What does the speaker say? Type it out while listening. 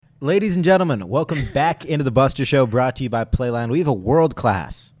Ladies and gentlemen, welcome back into the Buster Show, brought to you by Playline. We have a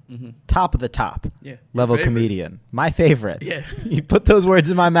world-class, top of the top level comedian. My favorite. Yeah. You put those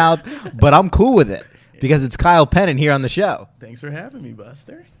words in my mouth, but I'm cool with it because it's Kyle Pennant here on the show. Thanks for having me,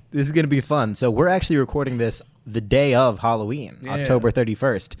 Buster. This is going to be fun. So we're actually recording this the day of Halloween, October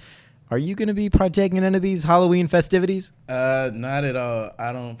 31st. Are you going to be partaking in any of these Halloween festivities? Not at all.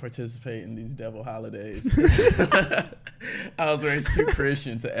 I don't participate in these devil holidays. I was raised too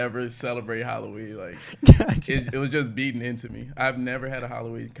Christian to ever celebrate Halloween. Like, it was just beaten into me. I've never had a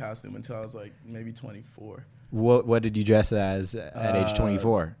Halloween costume until I was like maybe 24. What did you dress as at age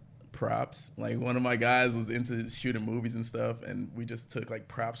 24? Props. Like, one of my guys was into shooting movies and stuff, and we just took like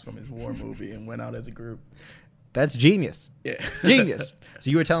props from his war movie and went out as a group. That's genius. Yeah. Genius.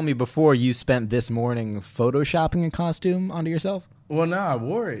 So you were telling me before you spent this morning photoshopping a costume onto yourself? Well, no, I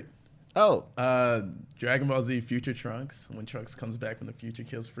wore it. Oh. Dragon Ball Z Future Trunks. When Trunks comes back from the future,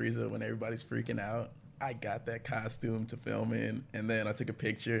 kills Frieza when everybody's freaking out. I got that costume to film in, and then I took a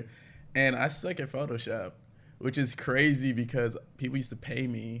picture. And I suck at Photoshop, which is crazy because people used to pay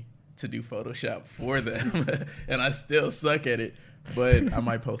me to do Photoshop for them, and I still suck at it. But I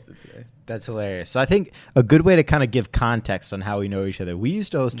might post it today. That's hilarious. So I think a good way to kind of give context on how we know each other, we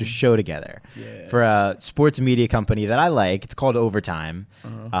used to host a show together for a sports media company that I like. It's called Overtime.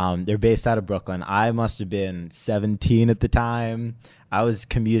 They're based out of Brooklyn. I must have been 17 at the time. I was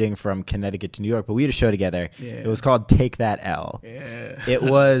commuting from Connecticut to New York, but we had a show together. It was called Take That L. It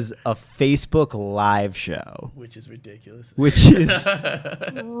was a Facebook live show. Which is ridiculous.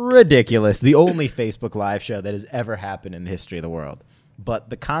 The only Facebook live show that has ever happened in the history of the world. But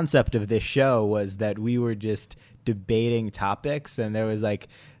the concept of this show was that we were just debating topics, and there was like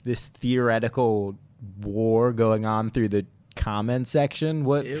this theoretical war going on through the comment section.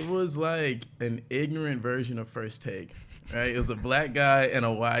 It was like an ignorant version of First Take. Right, it was a black guy and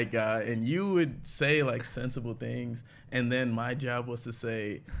a white guy, and you would say like sensible things, and then my job was to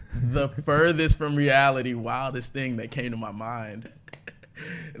say the furthest from reality, wildest thing that came to my mind.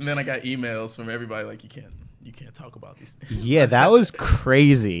 And then I got emails from everybody like, you can't talk about these things. Yeah, that was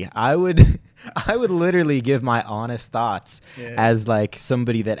crazy. I would literally give my honest thoughts as like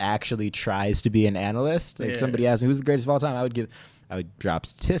somebody that actually tries to be an analyst. Like somebody asked me who's the greatest of all time, I would drop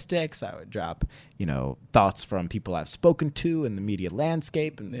statistics. I would drop, thoughts from people I've spoken to in the media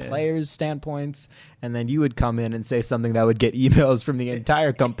landscape and players' standpoints. And then you would come in and say something that would get emails from the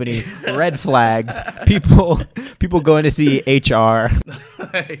entire company, red flags, people going to see HR.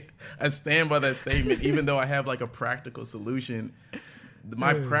 I stand by that statement, even though I have like a practical solution.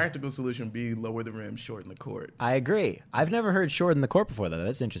 My practical solution would be lower the rim, shorten the court. I agree. I've never heard shorten the court before, though.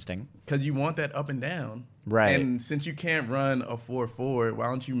 That's interesting. Because you want that up and down. Right. And since you can't run a 4-4, why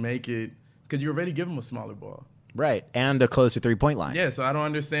don't you make it – because you already give them a smaller ball. Right, and a closer three-point line. Yeah, so I don't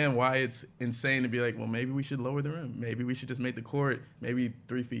understand why it's insane to be like, well, maybe we should lower the rim. Maybe we should just make the court maybe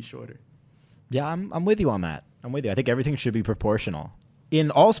 3 feet shorter. Yeah, I'm with you on that. I'm with you. I think everything should be proportional. In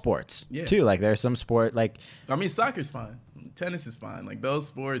all sports, too. Like, there's some sport, like... I mean, soccer's fine. Tennis is fine. Like, those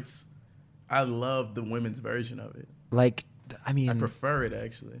sports, I love the women's version of it. Like, I mean... I prefer it,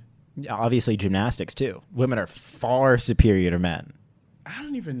 actually. Obviously, gymnastics, too. Women are far superior to men. I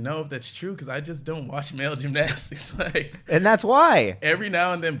don't even know if that's true because I just don't watch male gymnastics. And that's why. Every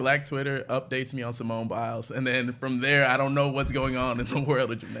now and then, Black Twitter updates me on Simone Biles. And then from there, I don't know what's going on in the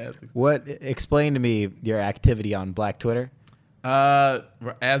world of gymnastics. Explain to me your activity on Black Twitter.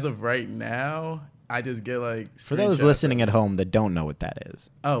 As of right now, I just get like for those listening at home that don't know what that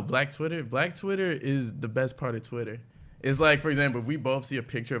is. Oh, Black Twitter. Black Twitter is the best part of Twitter. It's like, for example, if we both see a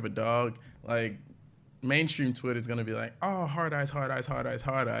picture of a dog, like mainstream Twitter is gonna be like, oh, hard eyes, hard eyes, hard eyes,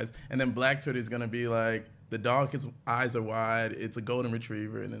 hard eyes, and then Black Twitter is gonna be like, the dog his eyes are wide, it's a golden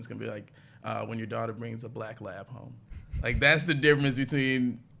retriever, and then it's gonna be like, when your daughter brings a black lab home. Like, that's the difference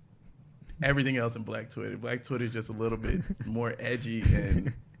between everything else in Black Twitter. Black Twitter is just a little bit more edgy,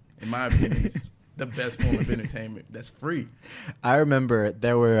 and in my opinion, it's the best form of entertainment that's free. I remember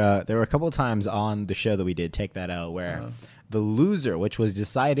there were a couple of times on the show that we did, Take That L, where the loser, which was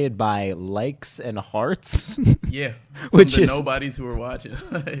decided by likes and hearts. Yeah, which is nobodies who were watching.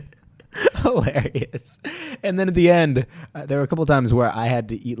 Hilarious. And then at the end, there were a couple of times where I had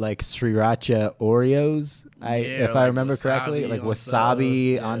to eat like sriracha Oreos, if I remember correctly, like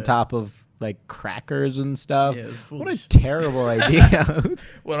wasabi on top of like crackers and stuff. Yeah, it's what a terrible idea.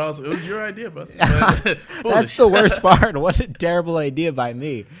 Well, also, it was your idea, Buster. That's the worst part. What a terrible idea by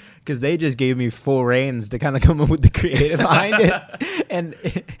me, because they just gave me full reins to kind of come up with the creative behind it. And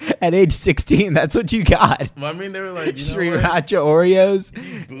at age 16, that's what you got. Well, I mean, they were like, sriracha Oreos.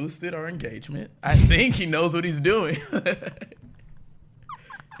 He's boosted our engagement. I think he knows what he's doing.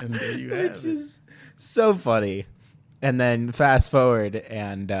 And there you have Which it. is so funny. And then fast forward,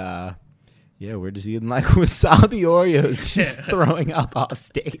 and yeah, we're just eating like wasabi Oreos, just throwing up off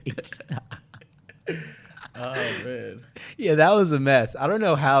stage. Oh man. Yeah, that was a mess. I don't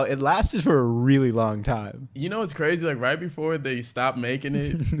know how it lasted for a really long time. You know what's crazy? Like right before they stopped making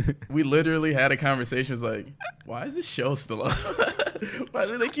it, we literally had a conversation. It's like, why is this show still on? Why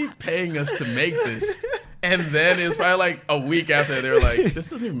do they keep paying us to make this? And then it's probably like a week after they're like, this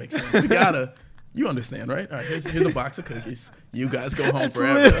doesn't even make sense. We gotta. You understand, right? All right, here's a box of cookies. You guys go home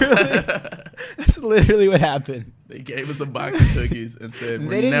forever. That's literally what happened. They gave us a box of cookies and said,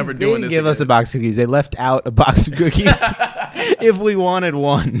 we're never doing this. They didn't give us a box of cookies. They left out a box of cookies if we wanted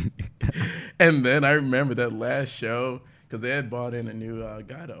one. And then I remember that last show, because they had brought in a new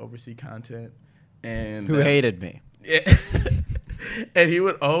guy to oversee content. And who hated me. Yeah. And he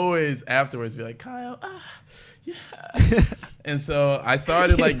would always afterwards be like, Kyle, yeah. And so I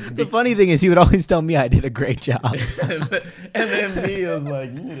started like the funny thing is he would always tell me I did a great job. and then me was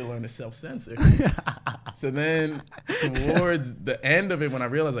like, you need to learn to self-censor. So then towards the end of it, when I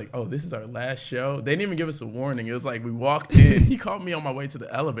realized like, oh, this is our last show, they didn't even give us a warning. It was like we walked in, he called me on my way to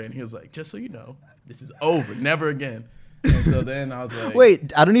the elevator and he was like, just so you know, this is over, never again. And so then I was like,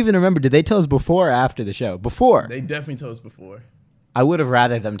 wait, I don't even remember. Did they tell us before or after the show? Before. They definitely told us before. I would have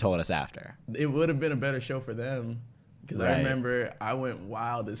rather them told us after. It would have been a better show for them. Because right. I remember I went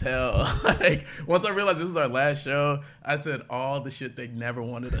wild as hell. Like, once I realized this was our last show, I said all the shit they never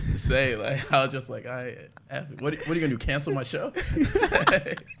wanted us to say. Like, I was just like, what are you going to do, cancel my show?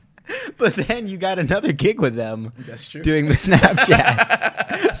 But then you got another gig with them. That's true. Doing the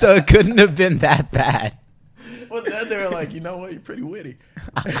Snapchat. So it couldn't have been that bad. Well, then they were like, you know what, you're pretty witty.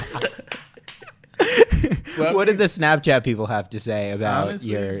 What did the Snapchat people have to say about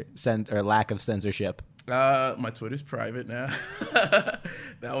honestly, your lack of censorship? My Twitter's private now.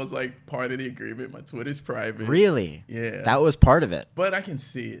 That was like part of the agreement. My Twitter's private. Really? Yeah. That was part of it. But I can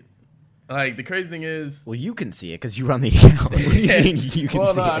see it. Like, the crazy thing is... Well, you can see it because you run the account. What do you mean you can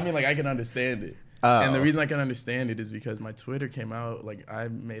see it? I mean, like, I can understand it. Oh. And the reason I can understand it is because my Twitter came out, like, I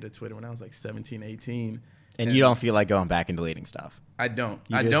made a Twitter when I was like 17, 18. And you don't feel like going back and deleting stuff? I don't.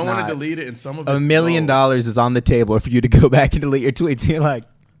 I don't want to delete it, and some of it. $1 million is on the table for you to go back and delete your tweets. You're like,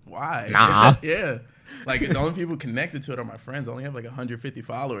 why? Nah. Yeah. Like, the only people connected to it are my friends. I only have like 150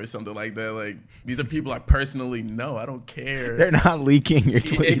 followers, something like that. Like, these are people I personally know. I don't care. They're not leaking your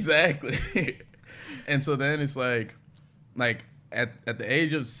tweets. Exactly. And so then it's like at the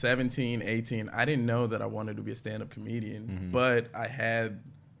age of 17, 18, I didn't know that I wanted to be a stand-up comedian, but I had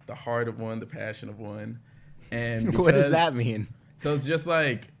the heart of one, the passion of one. And what does that mean? So it's just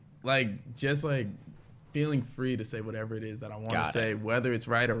like feeling free to say whatever it is that I want to say, whether it's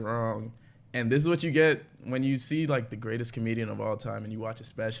right or wrong. And this is what you get when you see like the greatest comedian of all time and you watch a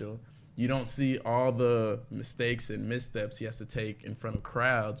special. You don't see all the mistakes and missteps he has to take in front of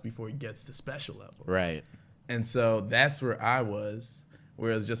crowds before he gets to special level. Right. And so that's where I was,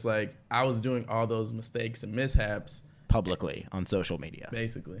 where it's just like I was doing all those mistakes and mishaps publicly on social media.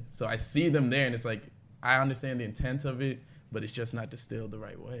 Basically. So I see them there and it's like I understand the intent of it, but it's just not distilled the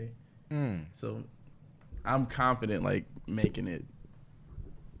right way. So I'm confident like making it.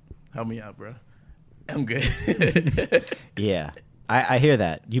 Help me out, bro. I'm good. Yeah. I hear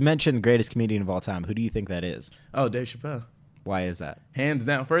that. You mentioned greatest comedian of all time. Who do you think that is? Oh, Dave Chappelle. Why is that? Hands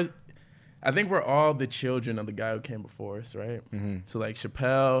down. First, I think we're all the children of the guy who came before us, right? Mm-hmm. So, like,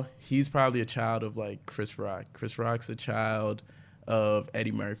 Chappelle, he's probably a child of, like, Chris Rock. Chris Rock's a child of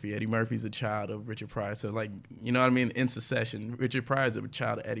Eddie Murphy. Eddie Murphy's a child of Richard Pryor. So, like, you know what I mean? In succession, Richard Pryor's a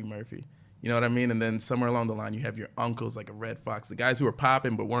child of Eddie Murphy. You know what I mean? And then somewhere along the line, you have your uncles, like a Red Fox, the guys who were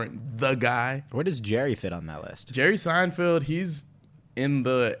popping but weren't the guy. Where does Jerry fit on that list? Jerry Seinfeld, he's in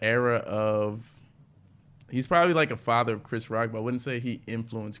the era of, he's probably like a father of Chris Rock, but I wouldn't say he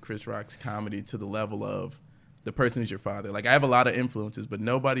influenced Chris Rock's comedy to the level of the person who's your father. Like, I have a lot of influences, but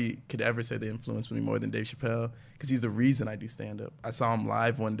nobody could ever say they influenced me more than Dave Chappelle because he's the reason I do stand-up. I saw him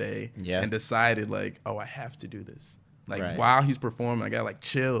live one day and decided, like, oh, I have to do this. Like, while he's performing, I got, like,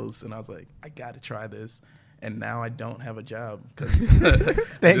 chills, and I was like, I got to try this. And now I don't have a job.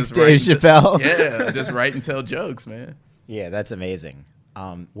 Thanks, Dave Chappelle. Yeah, just write and tell jokes, man. Yeah, that's amazing.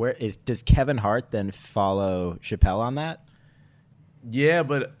 Does Kevin Hart then follow Chappelle on that? Yeah,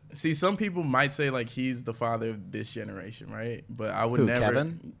 but see, some people might say like he's the father of this generation, right? But I would never.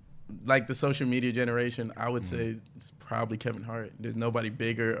 Kevin? Like the social media generation, I would say it's probably Kevin Hart. There's nobody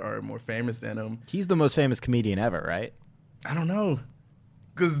bigger or more famous than him. He's the most famous comedian ever, right? I don't know.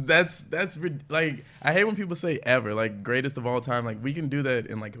 Because that's like, I hate when people say ever, like greatest of all time. Like, we can do that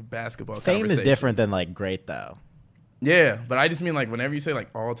in like a basketball Fame conversation. is different than like great, though. Yeah, but I just mean like whenever you say like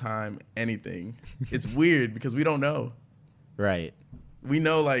all time anything, it's weird because we don't know. Right. We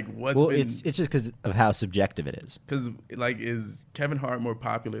know like what's well, been. It's just because of how subjective it is. Because like, is Kevin Hart more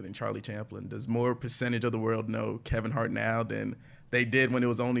popular than Charlie Chaplin? Does more percentage of the world know Kevin Hart now than they did when it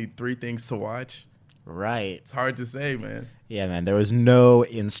was only 3 things to watch? Right. It's hard to say, man. Yeah, man. There was no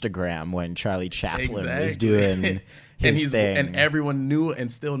Instagram when Charlie Chaplin was doing his thing. And everyone knew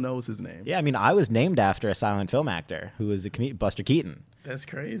and still knows his name. Yeah, I mean, I was named after a silent film actor who was Buster Keaton. That's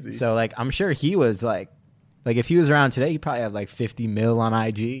crazy. So, like, I'm sure he was like if he was around today, he'd probably have like 50 mil on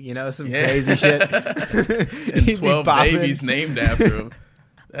IG, you know, some crazy shit. And 12 babies named after him.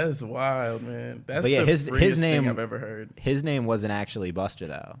 That's wild, man. That's his name thing I've ever heard. His name wasn't actually Buster,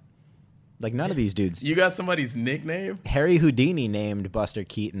 though. Like, none of these dudes. You got somebody's nickname? Harry Houdini named Buster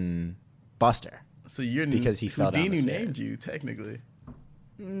Keaton Buster. So you're because he fell down the Houdini stairs. named you, technically.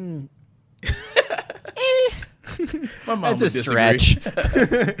 My mom That's a stretch.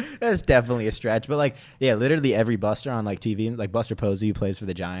 That's definitely a stretch. But like, yeah, literally every Buster on like TV, like Buster Posey, who plays for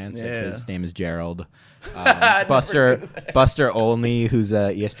the Giants, like, his name is Gerald. Buster Olney, who's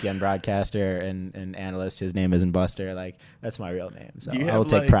a ESPN broadcaster and analyst, his name isn't Buster. Like, that's my real name. So I will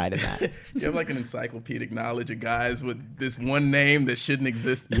take pride in that. You have like an encyclopedic knowledge of guys with this one name that shouldn't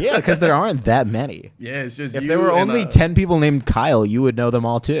exist. Yeah, because there aren't that many. Yeah, it's just if there were only 10 people named Kyle, you would know them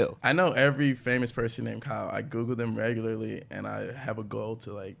all too. I know every famous person named Kyle. I Google them regularly, and I have a goal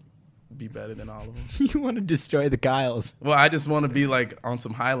to like be better than all of them. You want to destroy the Kyles? Well, I just want to be like on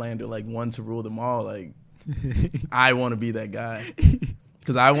some Highlander, like one to rule them all. Like I want to be that guy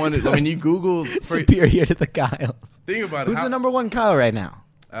because I want to. When you Google superior to the Kyles, think about it. Who's the number one Kyle right now?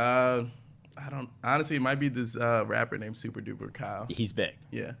 I don't honestly. It might be this rapper named Super Duper Kyle. He's big.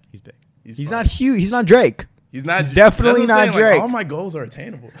 Yeah, he's big. He's not huge. He's not Drake. He's not. He's definitely not Drake. Like, all my goals are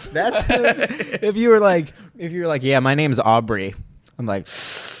attainable. That's if you were like, yeah, my name's Aubrey. I'm like,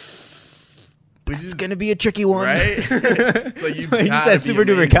 it's gonna be a tricky one, right? Like you said, Super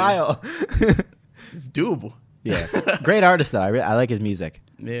Duper Kyle. It's doable. Yeah, great artist though. I like his music.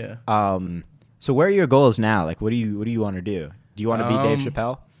 Yeah. So where are your goals now? Like, what do you want to do? Do you want to be Dave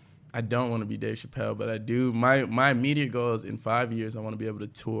Chappelle? I don't want to be Dave Chappelle, but I do. My immediate goal is in 5 years, I want to be able to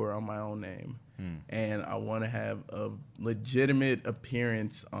tour on my own name. And I want to have a legitimate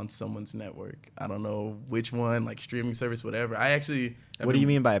appearance on someone's network. I don't know which one, like streaming service, whatever. What do you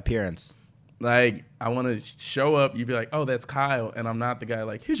mean by appearance? Like, I want to show up. You'd be like, oh, that's Kyle. And I'm not the guy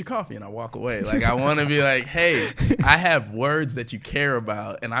like, here's your coffee. And I walk away. Like, I want to be like, hey, I have words that you care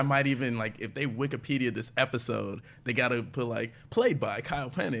about. And I might even, like, if they Wikipedia this episode, they got to put, like, played by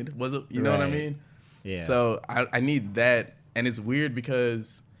Kyle Pennant. Was it? You know what I mean? Yeah. So I need that. And it's weird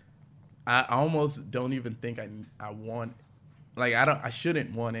because I almost don't even think I want, like, I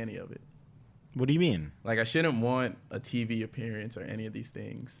shouldn't want any of it. What do you mean? Like, I shouldn't want a TV appearance or any of these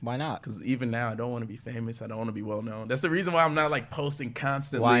things. Why not? Because even now, I don't want to be famous. I don't want to be well known. That's the reason why I'm not like posting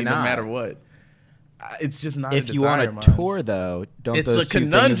constantly. Why not? No matter what. It's just not. If you want to tour, though, don't it's those a two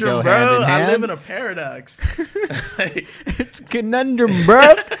conundrum, things go bro. hand in hand? I live in a paradox. It's a conundrum, bro.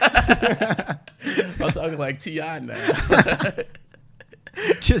 I'm talking like T.I. now.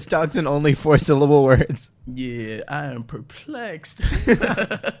 Just talks in only 4-syllable words. Yeah, I am perplexed.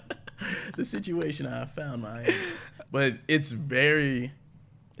 The situation I found my, but it's very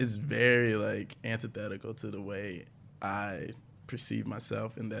like antithetical to the way I perceive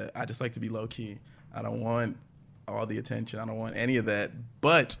myself, in that I just like to be low key. I don't want all the attention. I don't want any of that,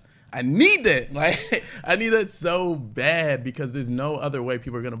 but I need that. Like, I need that so bad because there's no other way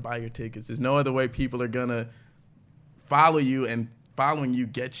people are gonna buy your tickets. There's no other way people are gonna follow you, and following you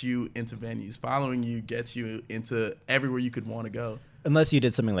gets you into venues. Following you gets you into everywhere you could want to go. Unless you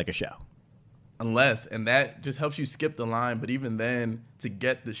did something like a show. And that just helps you skip the line. But even then, to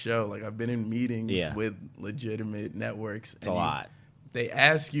get the show, like, I've been in meetings with legitimate networks. It's a lot. They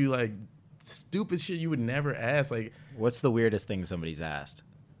ask you, like, stupid shit you would never ask. Like, what's the weirdest thing somebody's asked?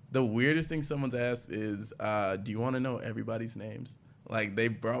 The weirdest thing someone's asked is, do you want to know everybody's names? Like, they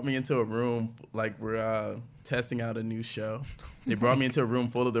brought me into a room, like, we're testing out a new show. They brought me into a room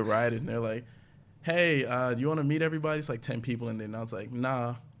full of the writers, and they're like, hey, do you want to meet everybody? It's like 10 people in there. And I was like,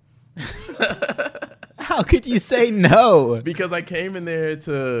 nah. How could you say no? Because I came in there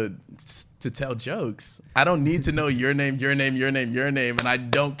to tell jokes. I don't need to know your name, and I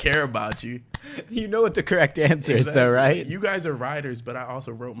don't care about you. You know what the correct answer is, though, right? You guys are writers, but I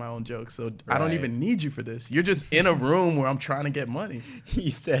also wrote my own jokes, so I don't even need you for this. You're just in a room where I'm trying to get money. He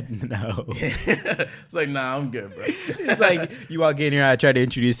said no. It's like, nah, I'm good, bro. It's like, you walk in here, I try to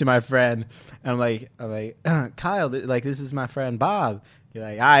introduce you to my friend, and I'm like, Kyle, like, this is my friend Bob. You're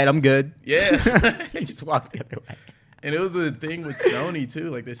like, all right, I'm good. Yeah. He just walked the other way. And it was a thing with Sony too.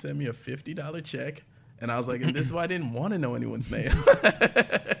 Like they sent me a $50 check, and I was like, and this is why I didn't want to know anyone's name.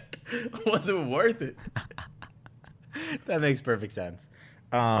 Wasn't worth it. That makes perfect sense.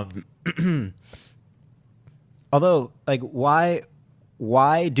 Although, like,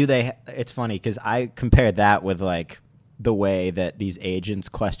 why do they? It's funny because I compared that with like the way that these agents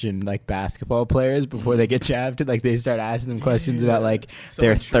question like basketball players before they get drafted. Like they start asking them questions about like so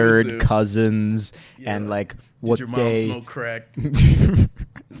their intrusive. third cousins and like what Did your mom they smoke crack?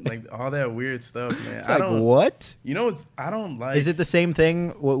 Like all that weird stuff, man. It's like what? You know, I don't like. Is it the same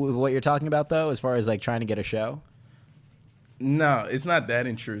thing with what you're talking about though, as far as like trying to get a show? No, it's not that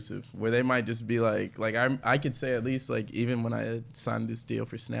intrusive. Where they might just be like I could say at least like even when I signed this deal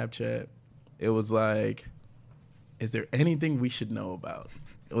for Snapchat, it was like, is there anything we should know about?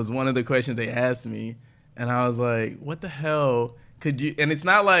 It was one of the questions they asked me, and I was like, what the hell could you? And it's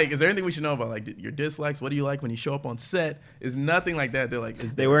not like, is there anything we should know about like your dislikes? What do you like when you show up on set? It's nothing like that. They're like,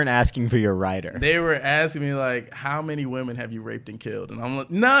 they weren't asking for your writer. They were asking me like, how many women have you raped and killed? And I'm like,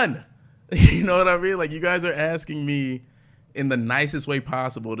 none. You know what I mean? Like you guys are asking me in the nicest way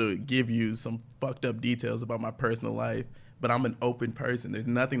possible to give you some fucked up details about my personal life, but I'm an open person. There's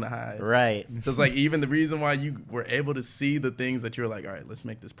nothing to hide. Right. So it's like even the reason why you were able to see the things that you're like, all right, let's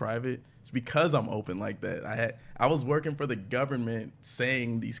make this private. It's because I'm open like that. I was working for the government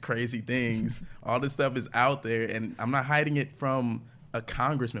saying these crazy things. All this stuff is out there, and I'm not hiding it from a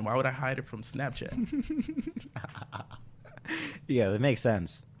congressman. Why would I hide it from Snapchat? Yeah, that makes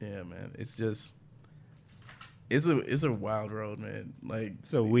sense. Yeah, man. It's just... It's a wild world, man. Like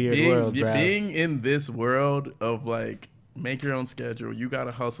it's a weird world, bro. Being in this world of like make your own schedule, you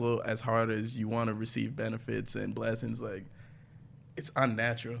gotta hustle as hard as you want to receive benefits and blessings. Like it's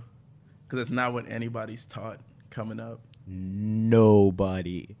unnatural because it's not what anybody's taught coming up.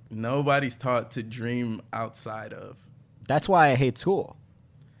 Nobody's taught to dream outside of. That's why I hate school.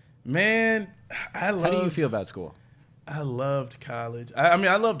 Man, how do you feel about school? I loved college. I mean,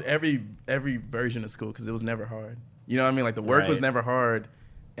 I loved every version of school because it was never hard. You know what I mean? Like the work was never hard,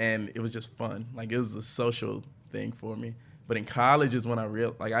 and it was just fun. Like it was a social thing for me. But in college is when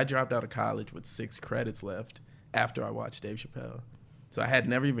I dropped out of college with 6 credits left after I watched Dave Chappelle. So I had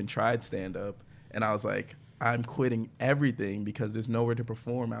never even tried stand up, and I was like, I'm quitting everything because there's nowhere to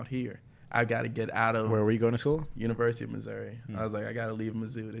perform out here. I got to get out of. Where were you going to school? University of Missouri. I was like, I got to leave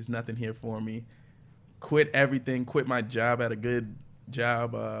Mizzou. There's nothing here for me. Quit everything, quit my job at a good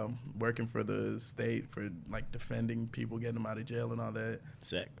job, working for the state for like defending people, getting them out of jail and all that.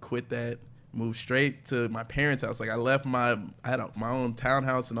 Sick. Quit that, moved straight to my parents' house. Like I left I had my own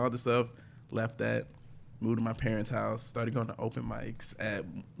townhouse and all this stuff, left that, moved to my parents' house, started going to open mics at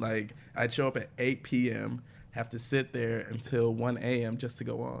like, I'd show up at 8 p.m., have to sit there until 1 a.m. just to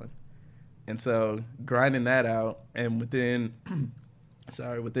go on. And so grinding that out, and within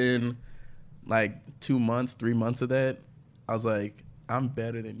like 2 months, 3 months of that, I was like, I'm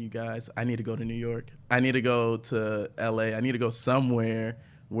better than you guys. I need to go to New York. I need to go to LA. I need to go somewhere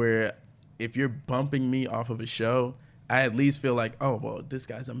where if you're bumping me off of a show, I at least feel like, oh, well, this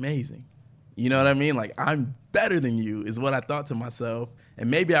guy's amazing. You know what I mean? Like, I'm better than you is what I thought to myself.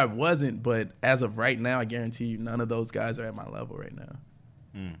 And maybe I wasn't, but as of right now, I guarantee you none of those guys are at my level right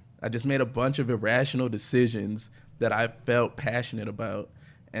now. I just made a bunch of irrational decisions that I felt passionate about.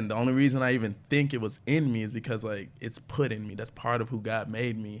 And the only reason I even think it was in me is because, like, it's put in me. That's part of who God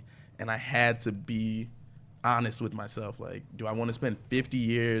made me. And I had to be honest with myself. Like, do I want to spend 50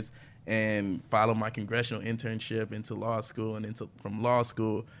 years and follow my congressional internship into law school and from law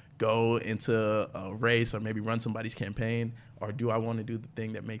school go into a race or maybe run somebody's campaign? Or do I want to do the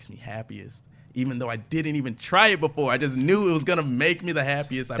thing that makes me happiest? Even though I didn't even try it before. I just knew it was going to make me the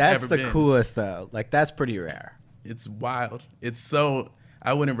happiest I've ever been. That's the coolest, though. Like, that's pretty rare. It's wild. It's so...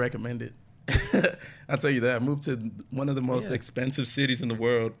 I wouldn't recommend it. I'll tell you that. I moved to one of the most expensive cities in the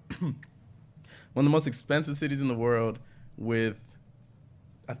world. One of the most expensive cities in the world with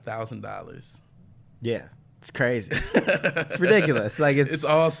 $1,000. Yeah. It's crazy. It's ridiculous. Like it's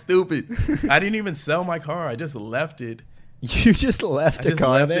all stupid. I didn't even sell my car. I just left it. You just left a car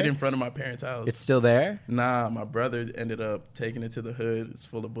there? I just left it in front of my parents' house. It's still there? Nah, my brother ended up taking it to the hood. It's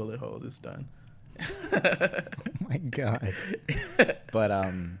full of bullet holes. It's done. Oh my God.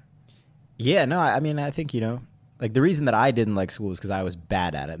 But yeah, no, I mean, I think, you know, like the reason that I didn't like school is because I was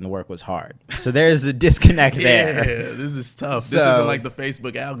bad at it and the work was hard. So there's a disconnect there. Yeah, this is tough. This isn't like the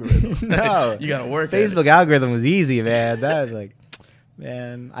Facebook algorithm. No. You gotta work Facebook algorithm was easy, man. That was like,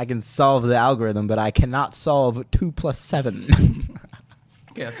 man, I can solve the algorithm, but I cannot solve 2 + 7.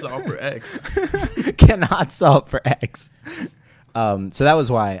 Can't solve for X. Cannot solve for X. So that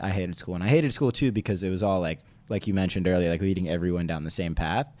was why I hated school. And I hated school too because it was all like like you mentioned earlier, like leading everyone down the same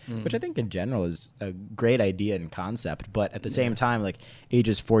path, which I think in general is a great idea and concept. But at the same time, like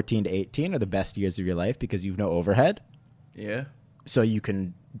ages 14 to 18 are the best years of your life because you've no overhead. Yeah. So you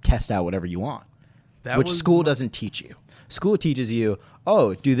can test out whatever you want, which school doesn't teach you. School teaches you,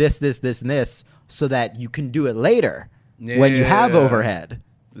 oh, do this, this, this, and this so that you can do it later when you have overhead.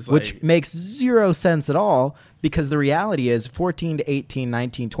 Which makes zero sense at all because the reality is 14 to 18,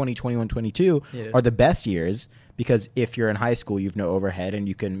 19, 20, 21, 22 are the best years because if you're in high school, you've no overhead and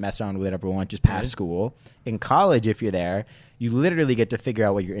you can mess around with whatever you want, just pass school. In college, if you're there, you literally get to figure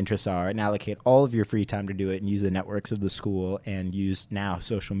out what your interests are and allocate all of your free time to do it and use the networks of the school and use now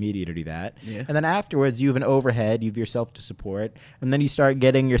social media to do that. Yeah. And then afterwards, you have an overhead, you have yourself to support, and then you start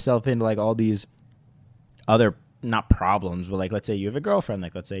getting yourself into like all these other not problems, but like let's say you have a girlfriend,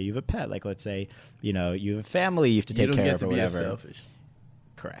 like let's say you have a pet, like let's say you know you have a family you have to take care of or whatever. Selfish.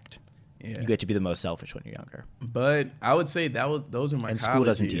 Correct. Yeah. You get to be the most selfish when you're younger. But I would say those are my college years. School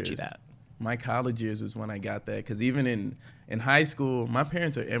doesn't teach you that. My college years was when I got that because even in high school, my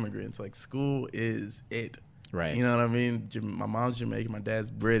parents are immigrants. Like school is it. Right. You know what I mean? My mom's Jamaican, my dad's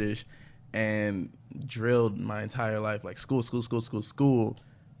British, and drilled my entire life like school.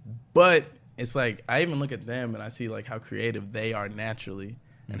 But it's like I even look at them and I see like how creative they are naturally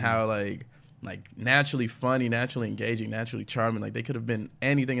and how like naturally funny, naturally engaging, naturally charming. Like they could have been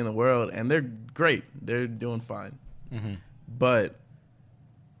anything in the world and they're great. They're doing fine. But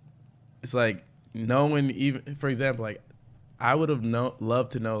it's like knowing even, for example, like I would have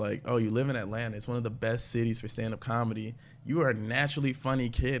loved to know like, oh, you live in Atlanta. It's one of the best cities for stand-up comedy. You are a naturally funny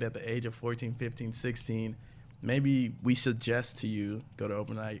kid at the age of 14, 15, 16. Maybe we suggest to you go to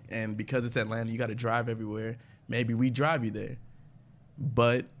open mic, and because it's Atlanta, you got to drive everywhere. Maybe we drive you there,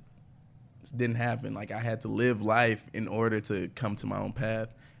 but it didn't happen. Like I had to live life in order to come to my own path,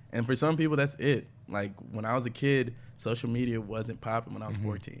 and for some people, that's it. Like when I was a kid, social media wasn't popping when I was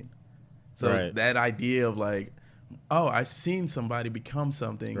 14, so that idea of like, oh, I've seen somebody become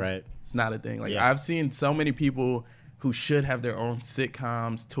something. Right, it's not a thing. Like I've seen so many people who should have their own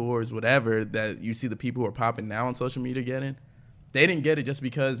sitcoms, tours, whatever, that you see the people who are popping now on social media getting. They didn't get it just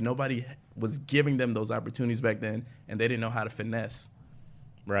because nobody was giving them those opportunities back then, and they didn't know how to finesse.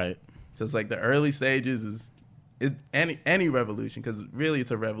 Right. So it's like the early stages is any revolution, because really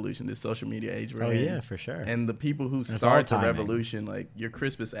it's a revolution, this social media age we're in. Oh, yeah, for sure. And the people who start the revolution, like, you're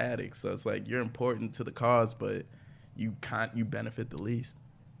Crispus addicts. So it's like you're important to the cause, but you benefit the least.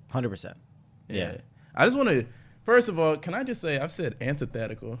 100%. Yeah. I just want to... First of all, can I just say I've said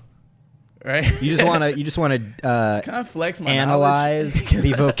antithetical, right? You just want to kind of flex my analyze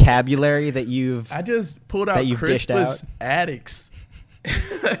the vocabulary that you've. I just pulled out Crispus addicts.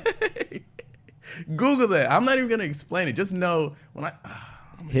 Google that. I'm not even gonna explain it. Just know when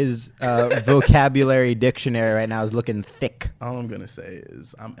his vocabulary dictionary right now is looking thick. All I'm gonna say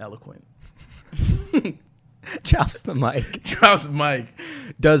is I'm eloquent. Drops the mic. Drops mic.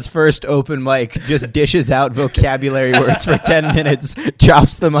 Does first open mic. Just dishes out vocabulary words for 10 minutes.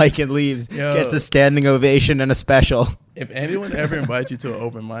 Drops the mic and leaves. Yo, gets a standing ovation and a special. If anyone ever invites you to an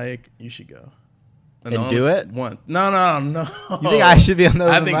open mic, you should go. And do it? One. No. You think I should be on the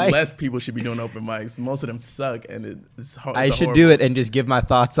open mic? I think less people should be doing open mics. Most of them suck, and it's hard. I should do it and just give my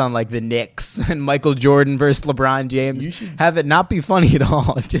thoughts on like the Knicks and Michael Jordan versus LeBron James. You should have it not be funny at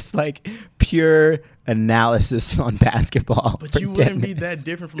all. Just like pure analysis on basketball. But you wouldn't be that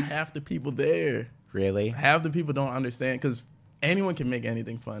different from half the people there. Really? Half the people don't understand, because anyone can make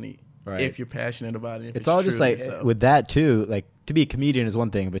anything funny. Right. If you're passionate about it. It's all just like with that too, like to be a comedian is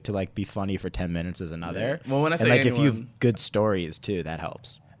one thing, but to like be funny for 10 minutes is another. Yeah. Well, when I say and like anyone, if you have good stories too, that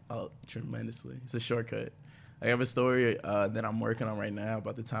helps. Oh, tremendously. It's a shortcut. I have a story that I'm working on right now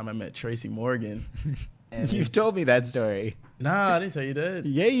about the time I met Tracy Morgan. And you've told me that story. Nah, I didn't tell you that.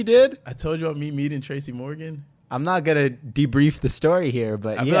 Yeah, you did. I told you about me meeting Tracy Morgan. I'm not gonna debrief the story here,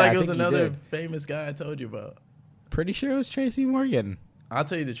 but I feel like it was another famous guy I told you about. Pretty sure it was Tracy Morgan. I'll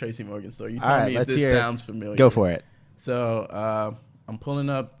tell you the Tracy Morgan story. You tell me if this sounds familiar. Go for it. So I'm pulling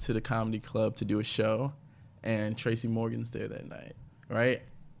up to the comedy club to do a show, and Tracy Morgan's there that night, right?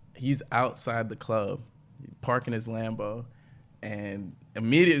 He's outside the club, parking his Lambo, and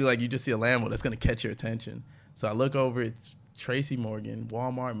immediately, like, you just see a Lambo that's going to catch your attention. So I look over, it's Tracy Morgan,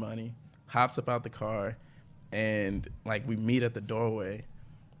 Walmart money, hops up out the car, and, like, we meet at the doorway,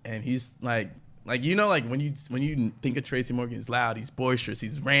 and he's, like, you know, like when you think of Tracy Morgan, he's loud, he's boisterous,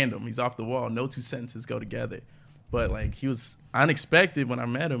 he's random, he's off the wall. No two sentences go together. But like he was unexpected when I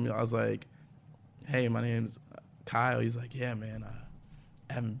met him. I was like, "Hey, my name's Kyle." He's like, "Yeah, man,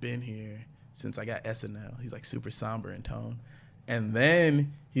 I haven't been here since I got SNL." He's like super somber in tone, And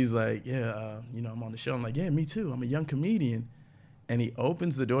then he's like, yeah, I'm on the show. I'm like, yeah, me too. I'm a young comedian. And he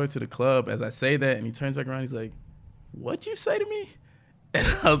opens the door to the club as I say that, and he turns back around. He's like, what'd you say to me? And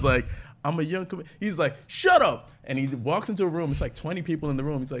I was like, I'm a young comedian. He's like, shut up. And he walks into a room. It's like 20 people in the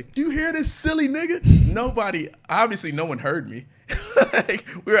room. He's like, do you hear this silly nigga? Obviously no one heard me. Like,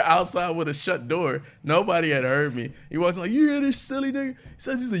 we were outside with a shut door. Nobody had heard me. He walks like, you hear this silly nigga? He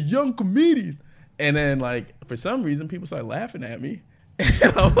says he's a young comedian. And then, like, for some reason, people start laughing at me.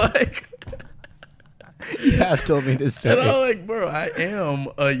 And I'm like... You have told me this story. And I'm like, bro, I am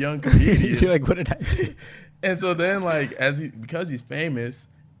a young comedian. You're like, what did I do? And so then, like, because he's famous,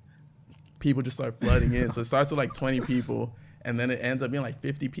 people just start flooding in. So it starts with like 20 people, and then it ends up being like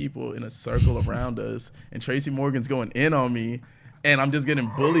 50 people in a circle around us. And Tracy Morgan's going in on me, and I'm just getting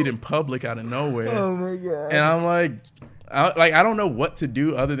bullied in public out of nowhere. Oh my god! And I'm like, I don't know what to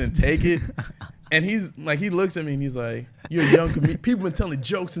do other than take it. And he's like, he looks at me and he's like, you're a young comedian. People been telling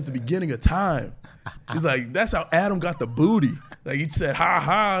jokes since the beginning of time. He's like, that's how Adam got the booty. Like, he said, ha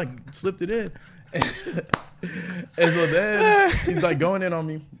ha, slipped it in. And so then he's like going in on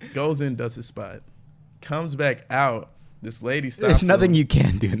me, goes in, does his spot, comes back out. This lady stops. There's nothing you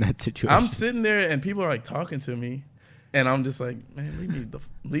can do in that situation. I'm sitting there and people are like talking to me, and I'm just like, man,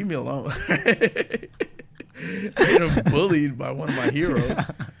 leave me alone. I'm bullied by one of my heroes.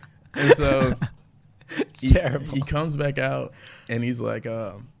 And so terrible. He comes back out and he's like,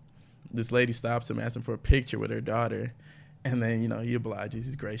 this lady stops him, asking for a picture with her daughter. And then, he obliges,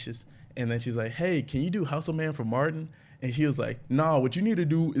 he's gracious. And then she's like, hey, can you do Hustle Man for Martin? And she was like, no, what you need to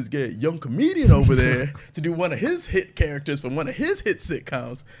do is get a young comedian over there to do one of his hit characters from one of his hit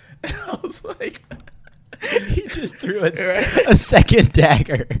sitcoms. And I was like... He just threw a second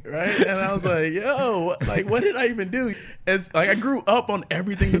dagger. Right? And I was like, yo, like, what did I even do? It's like, I grew up on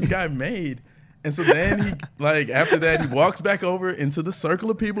everything this guy made. And so then he, like, after that, he walks back over into the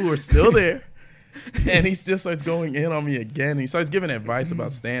circle of people who are still there. And he still starts going in on me again. He starts giving advice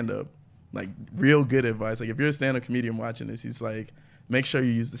about stand-up, like real good advice. Like, if you're a stand-up comedian watching this, he's like, make sure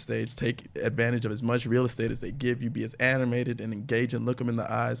you use the stage. Take advantage of as much real estate as they give you. Be as animated and engaging. Look them in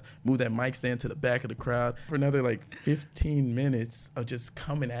the eyes. Move that mic stand to the back of the crowd. For another, like, 15 minutes of just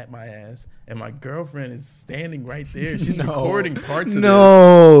coming at my ass. And my girlfriend is standing right there. She's recording parts of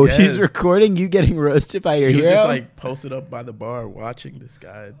this. She's recording you getting roasted by your hero? She was just, like, posted up by the bar watching this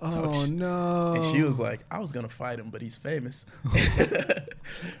guy talk shit. No. And she was like, I was going to fight him, but he's famous.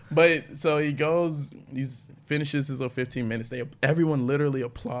 But so he goes, he finishes his little 15 minutes. Everyone literally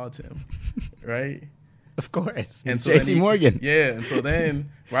applauds him, right? Of course. And it's so JC Morgan. Yeah, and so then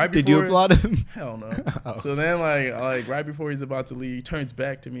right before... Did you applaud him? Hell no. Oh. So then like right before he's about to leave, he turns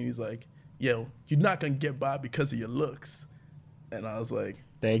back to me and he's like, yo, you're not going to get by because of your looks. And I was like...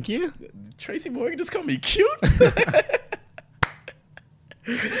 Thank you? Tracy Morgan just called me cute?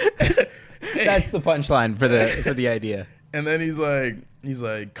 That's the punchline for the idea. And then he's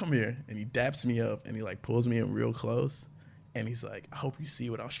like, come here. And he daps me up and he like pulls me in real close. And he's like, I hope you see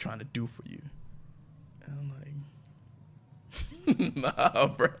what I was trying to do for you. And I'm like, nah,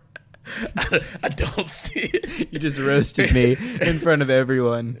 bro. I don't see it. You just roasted me in front of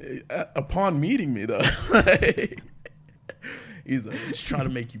everyone. Upon meeting me, though. He's like, I'm just trying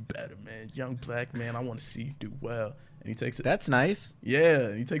to make you better, man. Young black man, I want to see you do well. And he takes it. That's nice.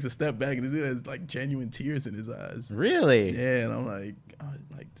 Yeah. He takes a step back and he has like genuine tears in his eyes. Really? Yeah. And I'm like,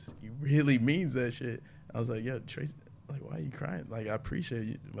 he really means that shit. I was like, yo, Tracy, like, why are you crying? Like, I appreciate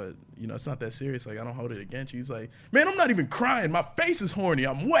you, but it's not that serious. Like, I don't hold it against you. He's like, man, I'm not even crying. My face is horny.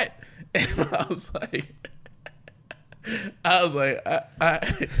 I'm wet. And I was like,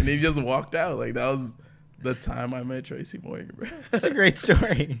 and he just walked out. Like, that was the time I met Tracy Morgan, bro. That's a great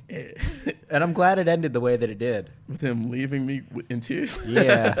story. Yeah. And I'm glad it ended the way that it did. With him leaving me in tears.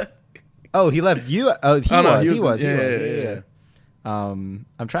 Yeah. Oh, he left you? Oh, he was. Yeah. I'm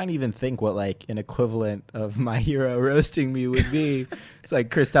trying to even think what like an equivalent of my hero roasting me would be. It's like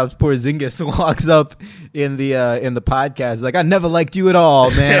Kristaps Porzingis walks up in the podcast like, I never liked you at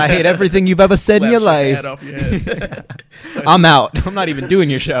all, man. I hate everything you've ever said in your life. Head off your head. I'm out. I'm not even doing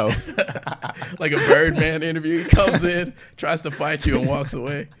your show. Like a Birdman interview. He comes in, tries to fight you, and walks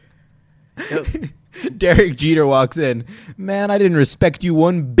away. Yep. Derek Jeter walks in. Man, I didn't respect you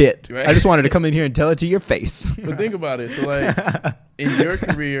one bit. Right? I just wanted to come in here and tell it to your face. But think about it. So, like, in your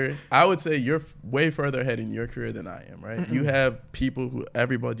career, I would say you're way further ahead in your career than I am, right? Mm-hmm. You have people who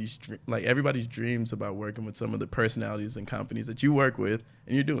everybody's dreams about working with some of the personalities and companies that you work with,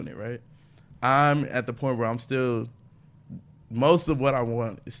 and you're doing it, right? I'm at the point where I'm still, most of what I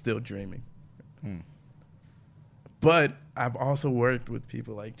want is still dreaming. But I've also worked with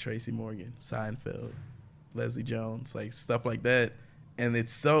people like Tracy Morgan, Seinfeld, Leslie Jones, like stuff like that. And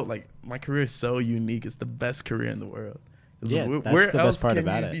it's so like my career is so unique. It's the best career in the world. Yeah, where that's the else best part can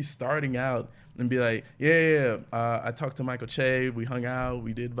about you it. be starting out and be like, yeah, I talked to Michael Che, we hung out,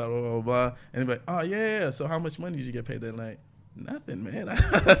 we did blah blah blah blah, and be like, oh yeah, so how much money did you get paid that night? Nothing, man.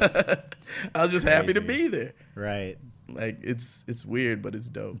 I was just happy to be there. Right. Like it's weird, but it's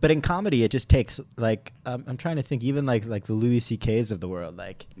dope. But in comedy, it just takes like I'm trying to think, even like the Louis C.K.'s of the world.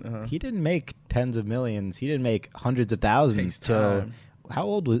 Like he didn't make tens of millions. He didn't make hundreds of thousands till how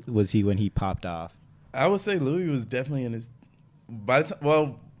old was he when he popped off? I would say Louis was definitely in his. By the time,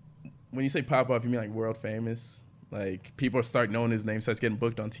 well, when you say pop off, you mean like world famous? Like people start knowing his name, starts getting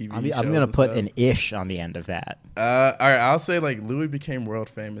booked on TV. I'm gonna put an ish on the end of that. All right, I'll say like Louis became world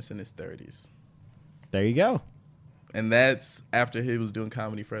famous in his 30s. There you go. And that's after he was doing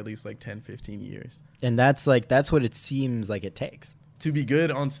comedy for at least like 10, 15 years. And that's what it seems like it takes. To be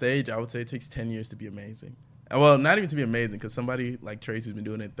good on stage, I would say it takes 10 years to be amazing. Well, not even to be amazing, because somebody like Tracy who's been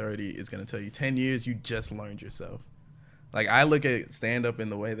doing it 30 is going to tell you 10 years, you just learned yourself. Like I look at stand-up in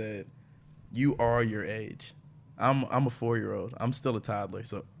the way that you are your age. I'm a 4-year-old. I'm still a toddler.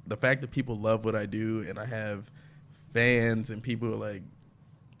 So the fact that people love what I do and I have fans and people who like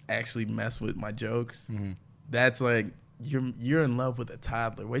actually mess with my jokes, that's like you're in love with a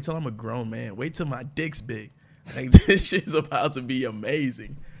toddler. Wait till I'm a grown man. Wait till my dick's big. Like this shit's about to be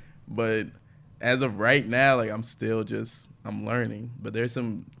amazing. But as of right now, like I'm learning. But there's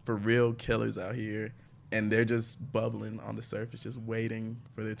some for real killers out here, and they're just bubbling on the surface, just waiting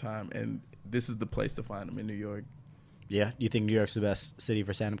for their time. And this is the place to find them in New York. Yeah, you think New York's the best city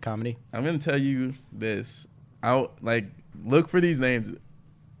for stand-up comedy? I'm gonna tell you this. Look for these names: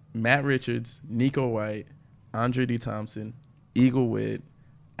 Matt Richards, Nico White, Andre D. Thompson, Eagle Witt,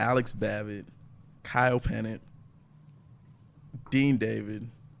 Alex Babbitt, Kyle Pennant, Dean David.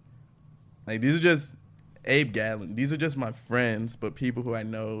 Like these are just Abe Gatlin. These are just my friends, but people who I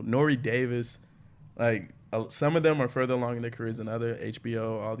know. Nori Davis. Like some of them are further along in their careers than other.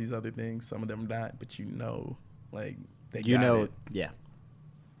 HBO, all these other things. Some of them not, but like they got it. Yeah.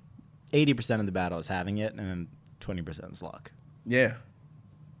 80% of the battle is having it, and then 20% is luck. Yeah.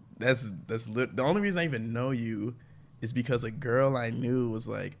 The only reason I even know you is because a girl I knew was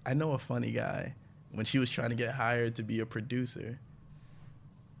like, I know a funny guy, when she was trying to get hired to be a producer,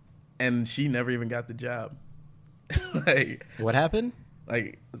 and she never even got the job. Like what happened?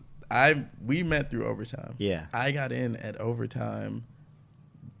 Like we met through Overtime. Yeah. I got in at Overtime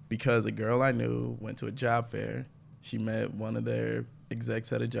because a girl I knew went to a job fair. She met one of their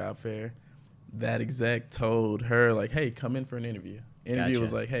execs at a job fair. That exec told her like, "Hey, come in for an interview." Interview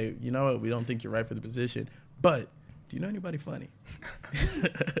was like, "Hey, you know what? We don't think you're right for the position, but do you know anybody funny?"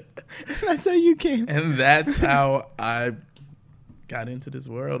 That's how you came. And that's how I got into this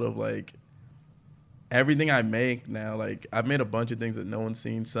world of like everything I make now. Like I've made a bunch of things that no one's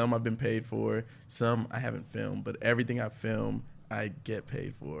seen. Some I've been paid for, some I haven't filmed, but everything I film, I get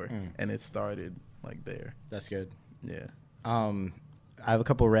paid for. And it started like there. That's good. Yeah. I have a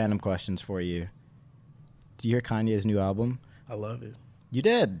couple random questions for you. Do you hear Kanye's new album? I love it. You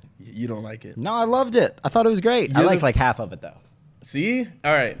did? You don't like it? No, I loved it. I thought it was great. I liked like half of it though. See?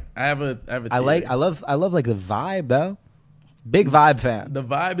 All right. I have a I love like the vibe though. Big vibe fan. The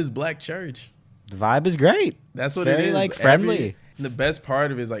vibe is Black Church. The vibe is great. That's what very, it is. Like friendly. The best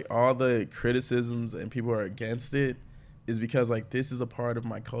part of it is like all the criticisms and people are against it is because like this is a part of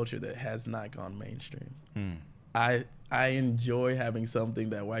my culture that has not gone mainstream. I enjoy having something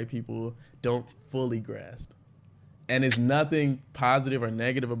that white people don't fully grasp. And it's nothing positive or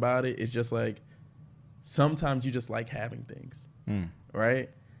negative about it. It's just like sometimes you just like having things, right?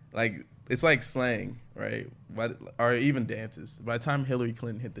 Like it's like slang, right? Or even dances. By the time Hillary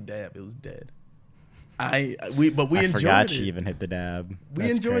Clinton hit the dab, it was dead. I forgot she even hit the dab. We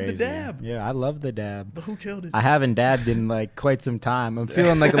enjoyed the dab. Yeah, I love the dab. But who killed it? I haven't dabbed in like quite some time. I'm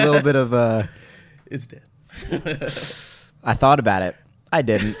feeling like a little bit of It's dead. I thought about it. I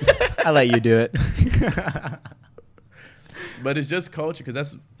didn't. I let you do it. But it's just culture, because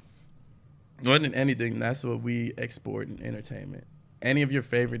that's more than anything. That's what we export in entertainment. Any of your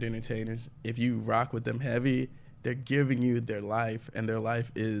favorite entertainers, if you rock with them heavy, they're giving you their life, and their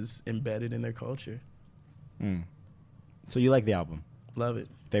life is embedded in their culture. So you like the album? Love it.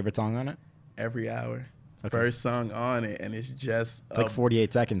 Favorite song on it? Every Hour. Okay. First song on it, and it's just it's like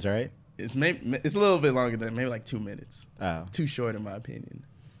 48 seconds, right? It's a little bit longer than maybe like 2 minutes. Oh, too short in my opinion.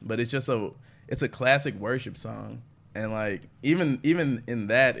 But it's just it's a classic worship song, and like even in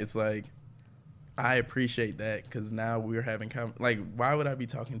that, it's like I appreciate that, because now we're having like, why would I be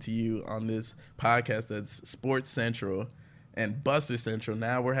talking to you on this podcast that's Sports Central, and Buster Central.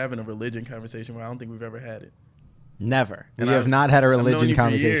 Now we're having a religion conversation where I don't think we've ever had it. Never. And we have not had a I've known religion you for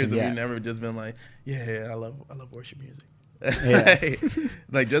conversation years, yet. and we've never just been like, yeah, I love worship music. Yeah.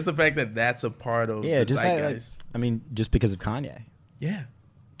 Like just the fact that that's a part of the just zeitgeist. I mean, just because of Kanye. Yeah.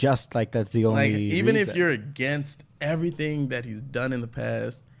 Just like that's the only Like even reason. if you're against everything that he's done in the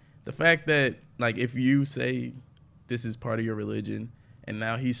past, the fact that like if you say this is part of your religion and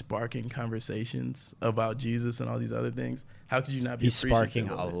now he's sparking conversations about Jesus and all these other things, how could you not be he's sparking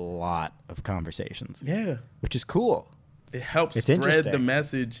appreciative a of it? lot of conversations. Yeah. Which is cool. It helps It's spread interesting. the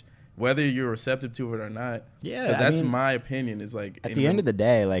message whether you're receptive to it or not. Yeah, 'Cause I that's mean, my opinion is like at the end of the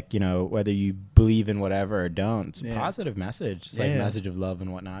day, like, you know, whether you believe in whatever or don't, it's a positive message. It's like a message of love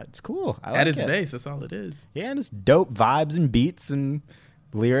and whatnot. It's cool. I like at its it. base, that's all it is. Yeah, and it's dope vibes and beats and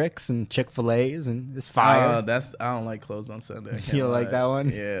lyrics and Chick-fil-A's and it's fire. I don't like Closed on Sunday. I can't You don't lie. like that one?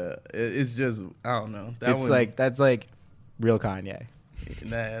 Yeah, it's just I don't know. That's like real Kanye.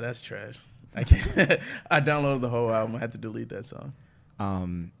 Nah, that's trash. I can't. I downloaded the whole album. I had to delete that song.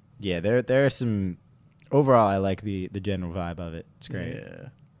 Yeah, there are some. Overall, I like the general vibe of it. It's great.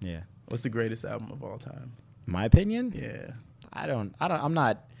 Yeah. What's the greatest album of all time? My opinion? Yeah. I'm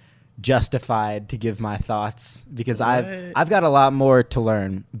not justified to give my thoughts because I've got a lot more to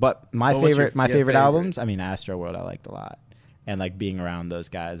learn. But my favorite albums, I mean, Astroworld I liked a lot, and like being around those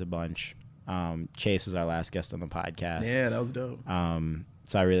guys a bunch. Chase was our last guest on the podcast. Yeah, that was dope.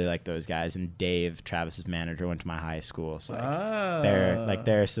 So I really like those guys. And Dave, Travis's manager, went to my high school. So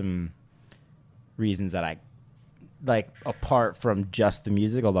there are some reasons that I like apart from just the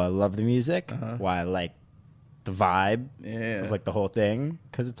music, although I love the music, why I like the vibe of like the whole thing,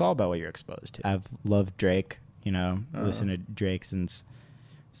 because it's all about what you're exposed to. I've loved Drake, you know, listened to Drake since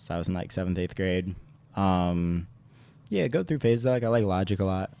I was in like 7th, 8th grade. Yeah, go through phases. I like Logic a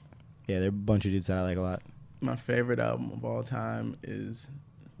lot. Yeah, there are a bunch of dudes that I like a lot. My favorite album of all time is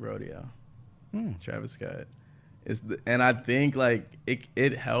Rodeo. Travis Scott. And I think like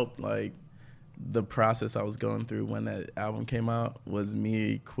it helped like the process I was going through when that album came out was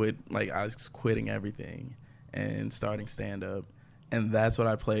me I was quitting everything and starting stand up, and that's what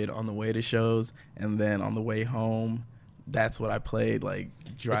I played on the way to shows, and then on the way home that's what I played like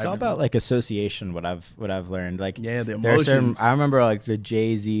driving. It's all about like association. What I've learned, like the emotions. I remember like the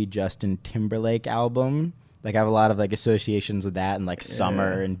Jay-Z Justin Timberlake album. Like I have a lot of like associations with that and like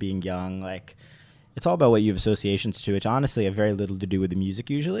summer and being young. Like it's all about what you have associations to. It's honestly a very little to do with the music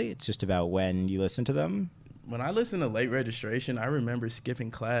usually. It's just about when you listen to them. When I listen to Late Registration, I remember skipping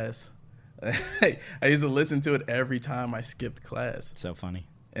class. I used to listen to it every time I skipped class. It's so funny.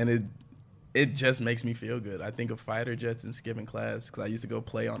 And it just makes me feel good. I think of fighter jets and skipping class because I used to go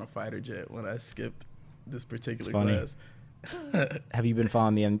play on a fighter jet when I skipped this particular class. Have you been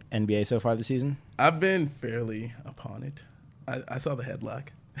following the NBA so far this season? I've been fairly upon it. I saw the headlock.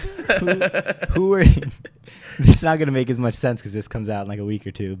 Who are you? It's not going to make as much sense because this comes out in like a week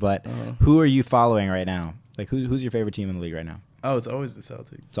or two, but who are you following right now? Like who's your favorite team in the league right now? Oh, it's always the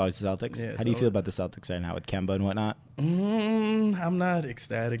Celtics. It's always the Celtics? Yeah, how do you feel about the Celtics right now with Kemba and whatnot? I'm not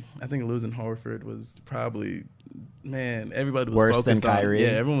ecstatic. I think losing Horford was probably, everybody was worse focused than Kyrie.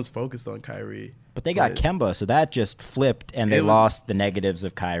 Everyone was focused on Kyrie. But they got Kemba, so that just flipped, and they lost the negatives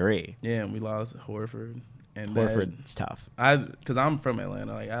of Kyrie. Yeah, and we lost Horford. And Horford's tough. Because I'm from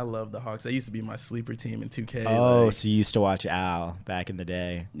Atlanta. Like I love the Hawks. They used to be my sleeper team in 2K. Oh, so you used to watch Al back in the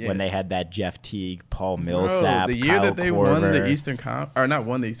day when they had that Jeff Teague, Paul Millsap, the year Kyle that they Korver. won the Eastern Conference, or not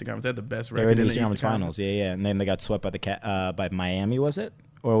won the Eastern Conference, they had the best record They were in the in Eastern Conference Finals. Yeah, and then they got swept by Miami. Was it,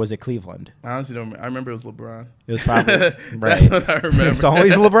 or was it Cleveland? I honestly don't remember. I remember it was LeBron. It was probably That's right. what I remember. It's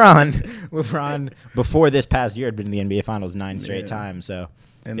always LeBron. LeBron before this past year had been in the NBA Finals 9 straight times. So,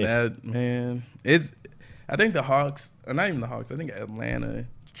 and I think the Hawks, or not even the Hawks, I think Atlanta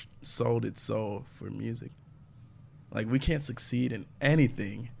sold its soul for music. Like, we can't succeed in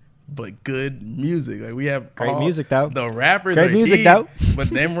anything but good music. Like, we have great music, though. The rappers great are music, though.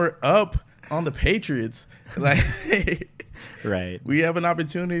 But then we're up on the Patriots. Like, right. We have an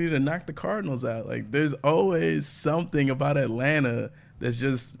opportunity to knock the Cardinals out. Like, there's always something about Atlanta that's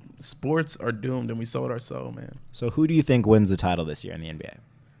just sports are doomed, and we sold our soul, man. So who do you think wins the title this year in the NBA?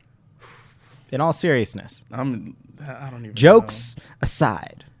 In all seriousness. I don't even Jokes know.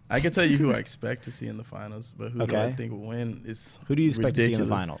 aside. I can tell you who I expect to see in the finals, but who do I think will win is who do you expect ridiculous. to see in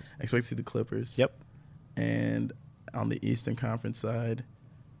the finals? I expect to see the Clippers. Yep. And on the Eastern Conference side,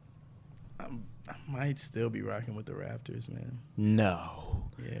 I might still be rocking with the Raptors, man. No.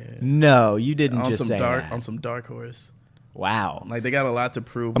 Yeah. No, you didn't just say that. that. On some dark horse. Wow. Like, they got a lot to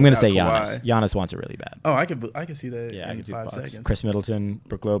prove. I'm going to say without Giannis. Kawhi. Giannis wants it really bad. Oh, I could see that Yeah, I in could see 5 Bucks. seconds. Chris Middleton,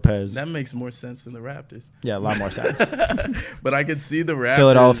 Brook Lopez. That makes more sense than the Raptors. Yeah, a lot more sense. But I could see the Raptors.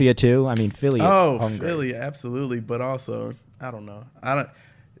 Philadelphia, too. I mean, Philly is hungry. Philly, absolutely. But also, I don't know.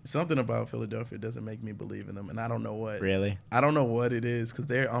 Something about Philadelphia doesn't make me believe in them, and I don't know what. Really? I don't know what it is, because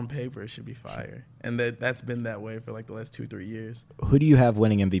they're on paper should be fire, and that's been that way for like the last 2-3 years. Who do you have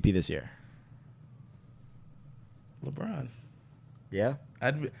winning MVP this year? LeBron. Yeah?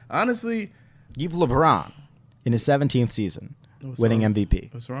 Honestly, You've LeBron in his 17th season winning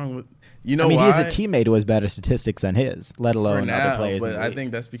MVP. What's wrong with I mean, why? he's a teammate who has better statistics than his, let alone other players. But in the I league.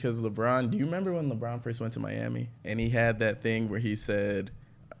 think that's because LeBron. Do you remember when LeBron first went to Miami and he had that thing where he said,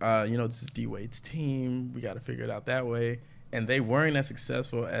 this is D-Wade's team. We got to figure it out that way. And they weren't as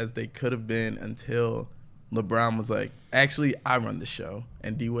successful as they could have been until LeBron was like, actually, I run the show.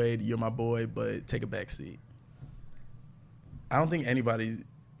 And D-Wade, you're my boy, but take a back seat. I don't think anybody,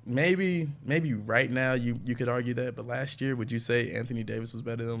 maybe right now you could argue that. But last year, would you say Anthony Davis was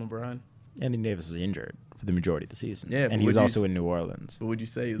better than LeBron? Anthony Davis was injured for the majority of the season. Yeah, and he was also in New Orleans. But would you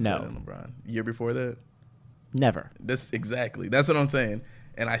say he was better than LeBron? Year before that? Never. That's what I'm saying.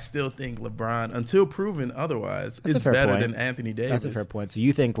 And I still think LeBron, until proven otherwise, is better than Anthony Davis. That's a fair point. So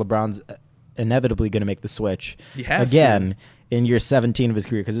you think LeBron's inevitably going to make the switch again in year 17 of his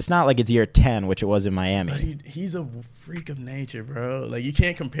career? Because it's not like it's year 10, which it was in Miami. But he's a freak of nature, bro. Like, you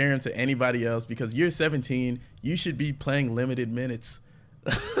can't compare him to anybody else, because year 17, you should be playing limited minutes.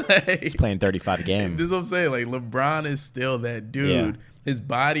 He's playing 35 a game. This is what I'm saying. Like, LeBron is still that dude. Yeah. His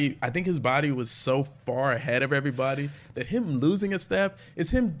body, I think his body was so far ahead of everybody that him losing a step is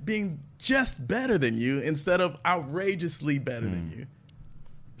him being just better than you instead of outrageously better than you.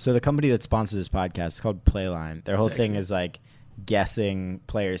 So the company that sponsors this podcast is called Playline. Their whole thing is like guessing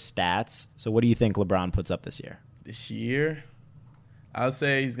players' stats. So what do you think LeBron puts up this year? This year, I'll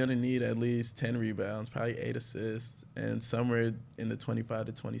say he's going to need at least 10 rebounds, probably 8 assists, and somewhere in the 25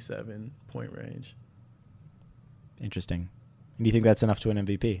 to 27 point range. Interesting. And do you think that's enough to win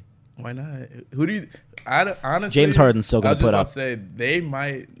MVP? Why not? Who do you? Honestly, James Harden's still going to put up. I was about to say they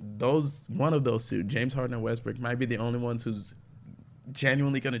might. One of those two, James Harden and Westbrook, might be the only ones who's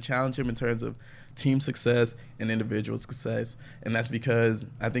genuinely going to challenge him in terms of team success and individual success. And that's because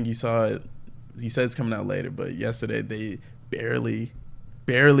I think you saw it. He said it's coming out later, but yesterday they barely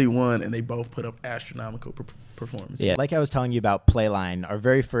won, and they both put up astronomical performances. Yeah, like I was telling you about Playline, our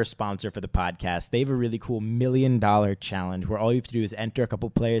very first sponsor for the podcast. They have a really cool $1 million challenge where all you have to do is enter a couple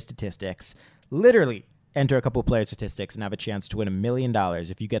player statistics, literally enter a couple player statistics, and have a chance to win $1 million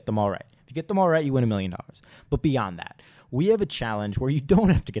if you get them all right. If you get them all right, you win $1 million. But beyond that, we have a challenge where you don't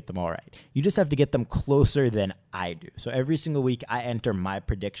have to get them all right. You just have to get them closer than I do. So every single week, I enter my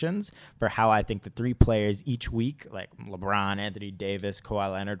predictions for how I think the 3 players each week, like LeBron, Anthony Davis,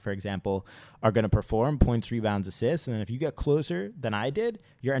 Kawhi Leonard, for example, are going to perform, points, rebounds, assists. And then if you get closer than I did,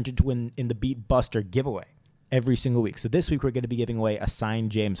 you're entered to win in the Beat Buster giveaway every single week. So this week, we're going to be giving away a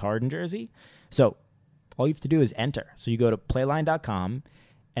signed James Harden jersey. So all you have to do is enter. So you go to playline.com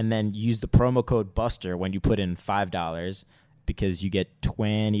and then use the promo code BUSTER when you put in $5 because you get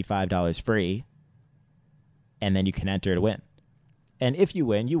 $25 free, and then you can enter to win. And if you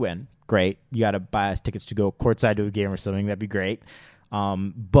win, you win. Great. You got to buy us tickets to go courtside to a game or something. That'd be great.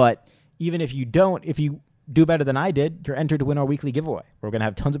 But even if you don't, if you do better than I did, you're entered to win our weekly giveaway. We're going to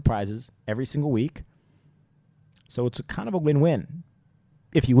have tons of prizes every single week. So it's kind of a win-win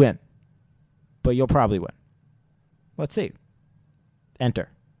if you win. But you'll probably win. Let's see. Enter.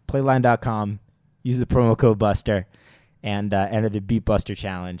 Playline.com. Use the promo code BUSTER and enter the Beat Buster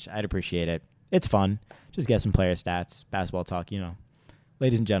Challenge. I'd appreciate it. It's fun. Just get some player stats, basketball talk,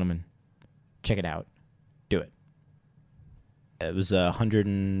 Ladies and gentlemen, check it out. Do it. It was a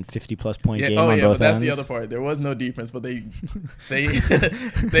 150-plus point game on both but that's ends. the other part. There was no defense, but they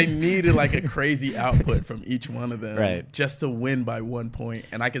they needed like a crazy output from each one of them just to win by 1 point.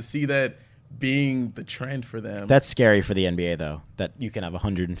 And I could see that being the trend for them. That's scary for the NBA, though, that you can have a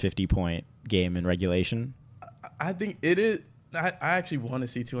 150-point game in regulation. I think it is. I actually want to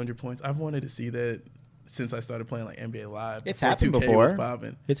see 200 points. I've wanted to see that since I started playing like NBA Live. It's happened before.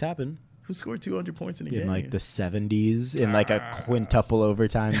 It's happened. Who scored 200 points in a game? In like the 70s, in like a quintuple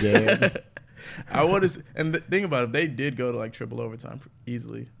overtime game. I want to, and the thing about it, they did go to like triple overtime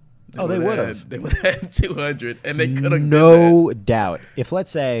easily. They would have. They would have had 200, and they could have. No doubt. If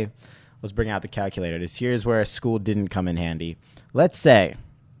let's say, let's bring out the calculator. Here's where a school didn't come in handy. Let's say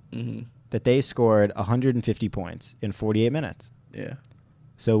that they scored 150 points in 48 minutes. Yeah.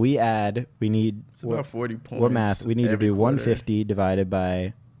 So it's about 40 points. We're math. We need to do 150 divided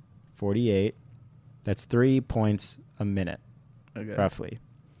by 48 That's 3 points a minute, roughly.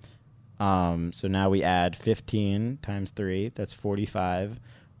 So now we add 15 times 3. That's 45.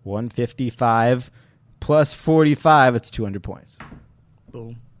 155 plus 45. It's 200 points.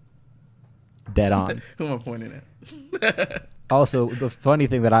 Boom. Dead on. Who am I pointing at? Also, the funny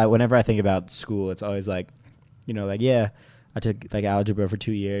thing that whenever I think about school, it's always like, yeah, I took like algebra for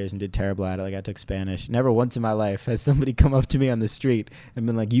 2 years and did terrible at it. Like I took Spanish. Never once in my life has somebody come up to me on the street and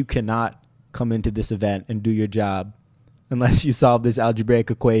been like, you cannot come into this event and do your job unless you solve this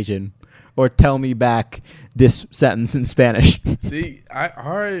algebraic equation or tell me back this sentence in Spanish. See,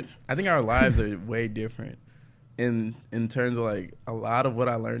 I think our lives are way different in terms of like a lot of what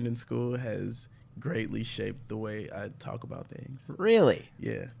I learned in school has greatly shaped the way I talk about things. Really?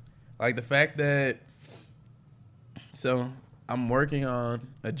 Yeah. Like the fact that, so I'm working on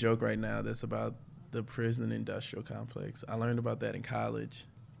a joke right now that's about the prison industrial complex. I learned about that in college.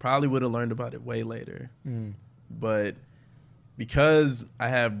 Probably would have learned about it way later. But because I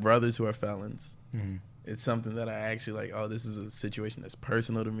have brothers who are felons, it's something that I actually like, oh, this is a situation that's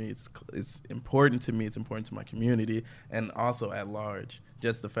personal to me. It's important to me. It's important to my community and also at large.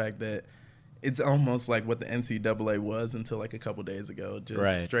 Just the fact that it's almost like what the NCAA was until like a couple days ago.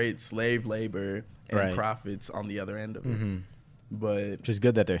 Just straight slave labor and profits on the other end of it. But which is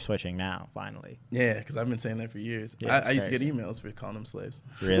good that they're switching now, finally. Yeah, because I've been saying that for years. Yeah, I used to get emails for calling them slaves.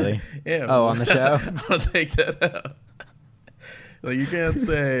 Really? Yeah. Oh, on the show? I'll take that out. Like, you can't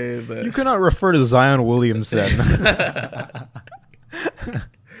say that. You cannot refer to Zion Williamson.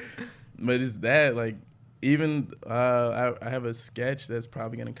 But it's that, like, even I have a sketch that's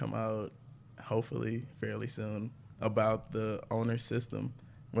probably going to come out, hopefully, fairly soon, about the owner system.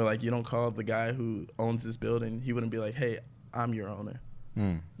 Where, like, you don't call the guy who owns this building. He wouldn't be like, hey, I'm your owner.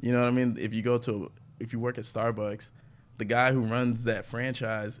 You know what I mean? If you work at Starbucks, the guy who runs that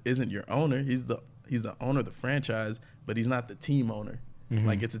franchise isn't your owner. He's the owner of the franchise, but he's not the team owner.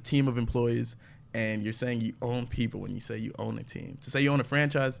 Like, it's a team of employees, and you're saying you own people when you say you own a team. To say you own a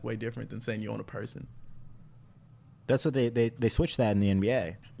franchise, way different than saying you own a person. That's what they switched that in the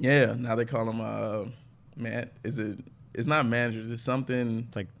NBA. Yeah, now they call them it's not managers. It's something.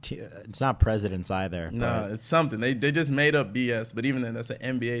 It's like it's not presidents either. No, it's something. They just made up BS. But even then, that's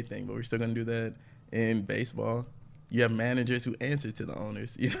an NBA thing. But we're still gonna do that in baseball. You have managers who answer to the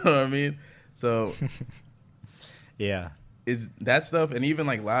owners. You know what I mean? So, yeah, is that stuff, and even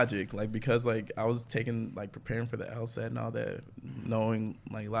like logic, like because like I was preparing for the LSAT and all that, knowing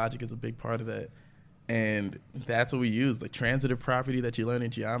like logic is a big part of that, and that's what we use, like transitive property that you learn in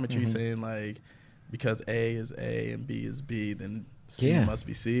geometry, saying like, because A is A and B is B, then C must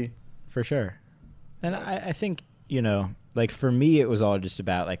be C. For sure. And I think, like for me, it was all just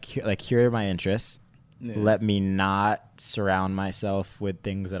about like here are my interests. Yeah. Let me not surround myself with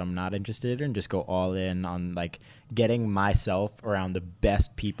things that I'm not interested in. Just go all in on like getting myself around the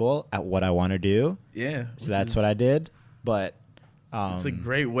best people at what I want to do. Yeah. So that's what I did. But it's a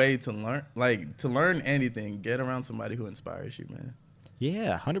great way to learn. Like to learn anything, get around somebody who inspires you, man.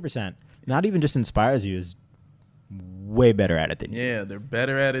 Yeah, 100%. Not even just inspires you, is way better at it than you. Yeah, they're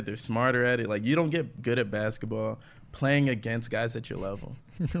better at it. They're smarter at it. Like, you don't get good at basketball playing against guys at your level.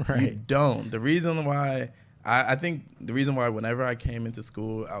 Right. You don't. The reason why, I think the reason why whenever I came into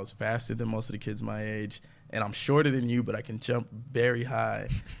school, I was faster than most of the kids my age, and I'm shorter than you, but I can jump very high,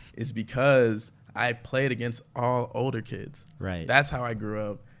 is because I played against all older kids. Right. That's how I grew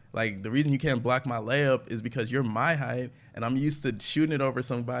up. Like, the reason you can't block my layup is because you're my height, and I'm used to shooting it over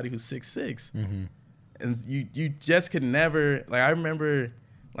somebody who's 6'6". And you just could never, like, I remember,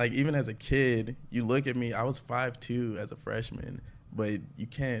 like, even as a kid, you look at me, I was 5'2" as a freshman, but you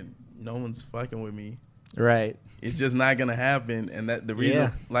can't, no one's fucking with me. Right. It's just not going to happen. And that the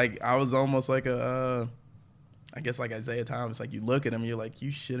reason, like, I was almost like I guess like Isaiah Thomas, like you look at him, you're like,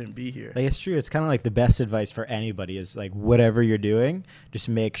 you shouldn't be here. Like, it's true. It's kind of like the best advice for anybody is like, whatever you're doing, just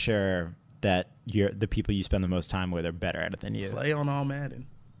make sure that the people you spend the most time with are better at it than you. Play on all Madden.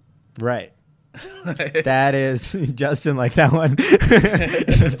 Right. That is Justin, like that one.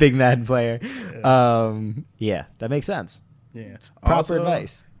 Big Madden player. Yeah, that makes sense. Yeah. It's proper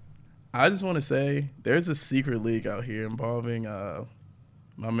advice. I just want to say there's a secret league out here involving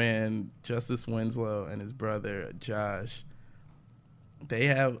my man Justice Winslow and his brother Josh. They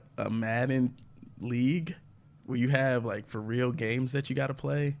have a Madden league where you have like for real games that you got to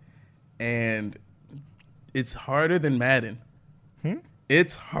play, and it's harder than Madden.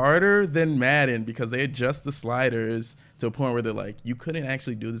 It's harder than Madden because they adjust the sliders to a point where they're like, you couldn't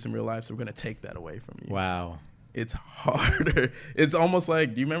actually do this in real life, so we're going to take that away from you. Wow. It's harder. It's almost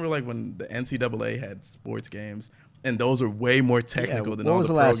like, do you remember like when the NCAA had sports games And those are way more technical than all the What was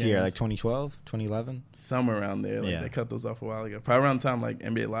the pro last games. year? Like 2012, 2011? Somewhere around there. Like they cut those off a while ago. Probably around the time like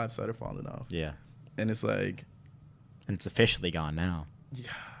NBA Live started falling off. Yeah. And it's like, and it's officially gone now.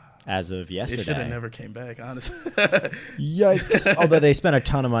 Yeah. As of yesterday. It should have never came back, honestly. Yikes. Although they spent a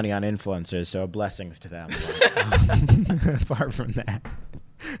ton of money on influencers, so blessings to them. Apart from that.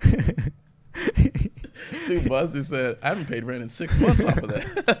 Dude, Buster said, I haven't paid rent in 6 months off of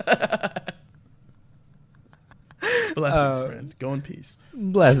that. Blessings, friend. Go in peace.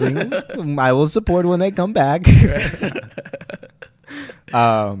 Blessings. I will support when they come back.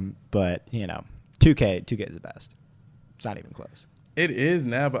 But, you know, 2K is the best. It's not even close. It is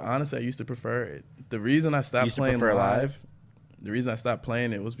now, but honestly, I used to prefer it. The reason I stopped playing live, the reason I stopped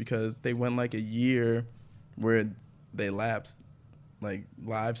playing it was because they went like a year where they lapsed. Like,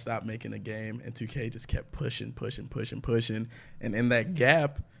 Live stopped making a game, and 2K just kept pushing. And in that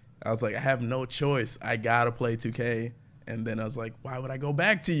gap, I was like, I have no choice. I got to play 2K. And then I was like, why would I go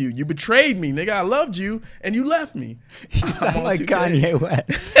back to you? You betrayed me, nigga. I loved you, and you left me. You sound like 2K. Kanye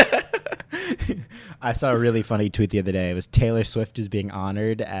West. I saw a really funny tweet the other day. It was Taylor Swift is being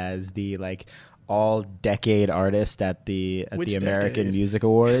honored as the, like, all-decade artist at the American Music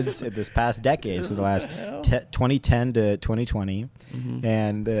Awards this past decade, so the last 2010 to 2020. Mm-hmm.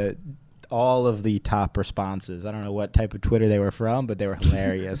 And all of the top responses, I don't know what type of Twitter they were from, but they were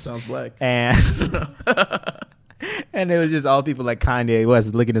hilarious. Sounds black. And and it was just all people like Kanye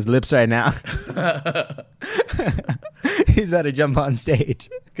West licking his lips right now. He's about to jump on stage.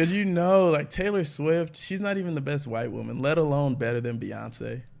 Because you know, like Taylor Swift, she's not even the best white woman, let alone better than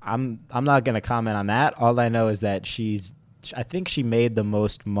Beyonce. I'm not going to comment on that. All I know is that I think she made the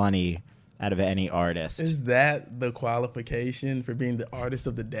most money out of any artist. Is that the qualification for being the artist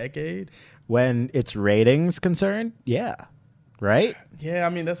of the decade? When it's ratings concerned, yeah. Right? Yeah, I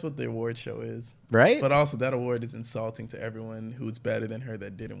mean, that's what the award show is. Right? But also that award is insulting to everyone who's better than her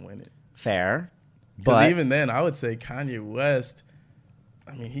that didn't win it. Fair. Because even then, I would say Kanye West,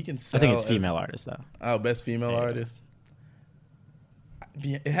 I mean, he can sell. I think it's female artist, though. Oh, best female artist.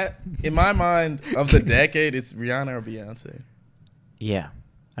 In my mind, of the decade, it's Rihanna or Beyonce. Yeah.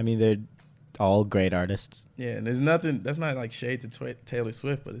 I mean, they're all great artists. Yeah, and there's nothing, that's not like shade to Taylor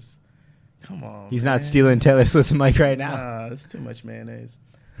Swift, but it's, come on. He's not stealing Taylor Swift's mic right now. Nah, it's too much mayonnaise.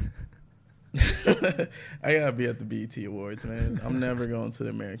 I gotta be at the BET Awards, man. I'm never going to the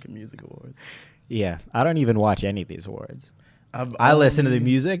American Music Awards. Yeah, I don't even watch any of these awards. I listen to the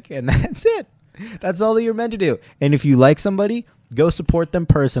music, and that's it. That's all that you're meant to do. And if you like somebody, go support them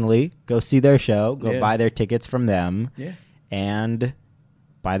personally. Go see their show. Go buy their tickets from them. Yeah. And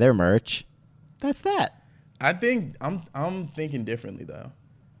buy their merch. That's that. I think I'm thinking differently though,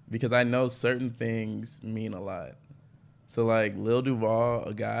 because I know certain things mean a lot. So like Lil Duval,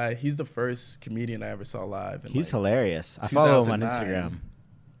 a guy, he's the first comedian I ever saw live. He's hilarious. I follow him on Instagram.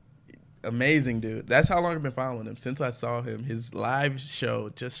 Amazing dude. That's how long I've been following him. Since I saw him, his live show,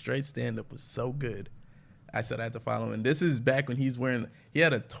 just straight stand-up, was so good. I said I had to follow him. And this is back when he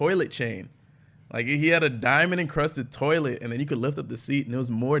had a toilet chain. Like, he had a diamond-encrusted toilet, and then you could lift up the seat, and there was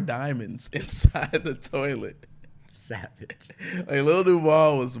more diamonds inside the toilet. Savage. Like, Lil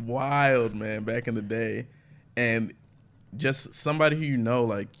Duval was wild, man, back in the day. And just somebody who you know,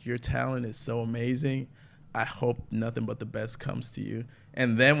 like, your talent is so amazing. I hope nothing but the best comes to you.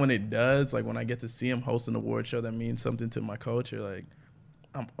 And then when it does, like when I get to see him host an award show that means something to my culture, like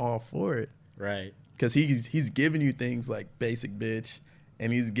I'm all for it. Right. Because he's giving you things like basic bitch,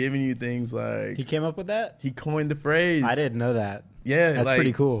 and he's giving you things like... He came up with that? He coined the phrase. I didn't know that. Yeah. That's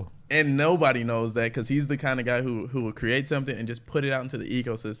pretty cool. And nobody knows that because he's the kind of guy who will create something and just put it out into the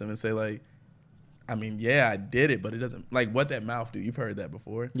ecosystem and say like, I mean, yeah, I did it, but it doesn't... Like, what that mouth do? You've heard that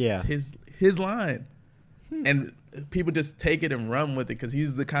before. Yeah. It's his line. And people just take it and run with it because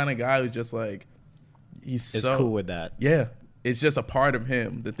he's the kind of guy who's just like, he's so cool with that. Yeah. It's just a part of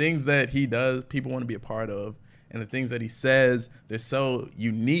him. The things that he does, people want to be a part of. And the things that he says, they're so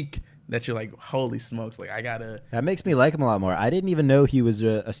unique that you're like, holy smokes, like I gotta. That makes me like him a lot more. I didn't even know he was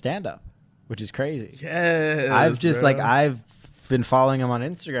a stand-up, which is crazy. Yes. I've been following him on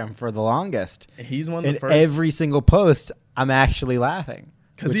Instagram for the longest. And he's one of the first. Every single post, I'm actually laughing.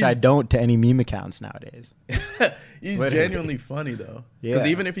 Which I don't to any meme accounts nowadays. He's genuinely funny, though. Because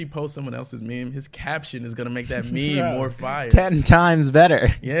even if he posts someone else's meme, his caption is going to make that meme more fire. 10 times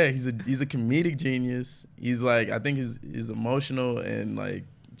better. Yeah, he's a comedic genius. He's like, I think he's emotional and like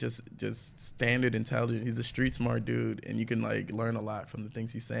just standard intelligent. He's a street smart dude, and you can like learn a lot from the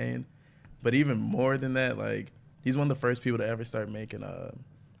things he's saying. But even more than that, like he's one of the first people to ever start making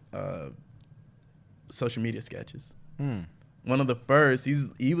social media sketches. One of the first.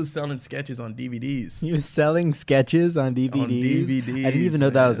 He was selling sketches on DVDs. He was selling sketches on DVDs. I didn't even know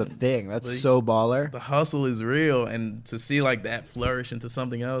that was a thing. That's like, so baller. The hustle is real, and to see like that flourish into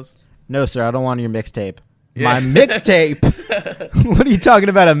something else. No, sir, I don't want your mixtape. Yeah. My mixtape? What are you talking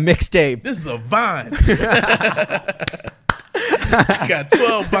about, a mixtape? This is a Vine. I got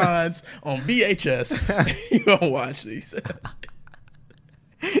 12 Vines on VHS. You gonna watch these?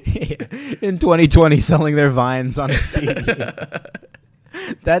 In 2020, selling their Vines on a CD.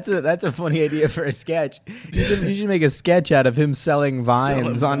 That's a funny idea for a sketch. You should make a sketch out of him selling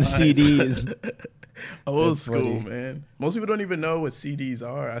Vines on CDs. Old school, man. Most people don't even know what CDs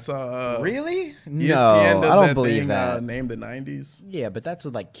are. I saw. Really? ESPN No, does I don't that believe thing, that. Name the 90s. Yeah, but that's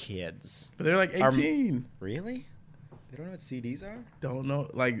with like kids. But they're like 18. Really? They don't know what CDs are? Don't know.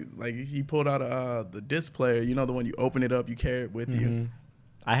 Like he pulled out the disc player. You know, the one you open it up, you carry it with you.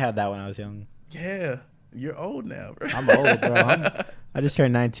 I had that when I was young. Yeah. You're old now, bro. I'm old, bro. I just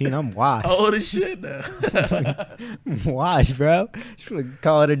turned 19. I'm washed. Old as shit now. Washed, bro. Just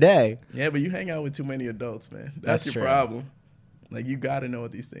call it a day. Yeah, but you hang out with too many adults, man. That's your problem. Like, you got to know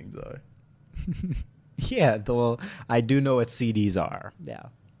what these things are. Yeah, well, I do know what CDs are. Yeah.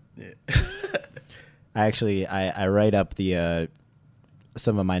 I write up the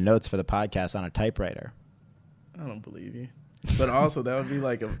some of my notes for the podcast on a typewriter. I don't believe you. But also, that would be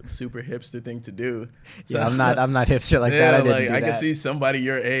like a super hipster thing to do. So, yeah, I'm not hipster like that. I can see somebody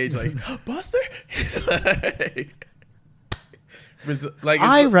your age like, Buster?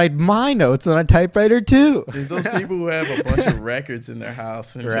 I write my notes on a typewriter too. There's those people who have a bunch of records in their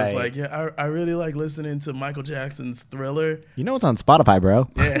house and just like, yeah, I really like listening to Michael Jackson's Thriller. You know what's on Spotify, bro?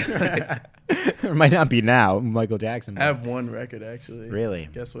 Yeah. It might not be now, Michael Jackson. I have one record, actually. Really?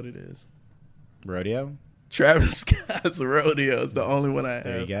 Guess what it is? Rodeo? Travis Scott's Rodeo is the only one I have.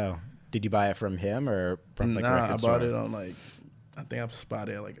 There you go. Did you buy it from him or from like a record store? I bought it on I think I've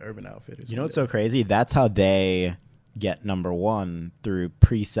spotted at like Urban Outfitters. You know what's so crazy? That's how they get number one, through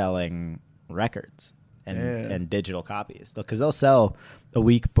pre-selling records and digital copies. Because they'll sell a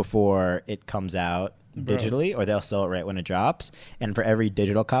week before it comes out digitally, or they'll sell it right when it drops. And for every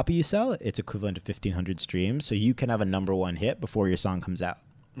digital copy you sell, it's equivalent to 1,500 streams. So you can have a number one hit before your song comes out.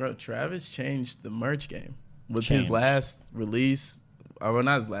 Bro, Travis changed the merch game with his last release. Well,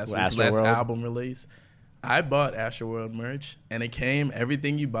 not his last release, his last album release. I bought Astroworld merch, and it came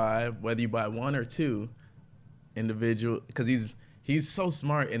everything you buy, whether you buy one or two individual, because he's so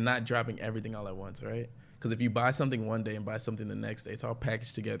smart in not dropping everything all at once, right? Because if you buy something one day and buy something the next day, it's all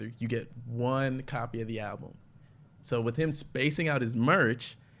packaged together. You get one copy of the album. So with him spacing out his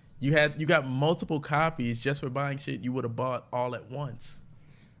merch, you got multiple copies just for buying shit you would have bought all at once.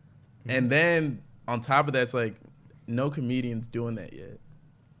 And then on top of that, it's like no comedian's doing that yet.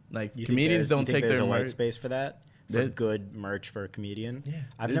 Like, comedians don't take their merch. merch. White space for that? For good merch for a comedian? Yeah.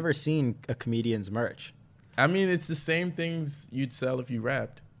 I've never seen a comedian's merch. I mean, it's the same things you'd sell if you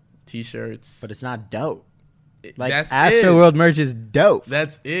rapped. T-shirts. But it's not dope. Like, that's Astroworld merch is dope.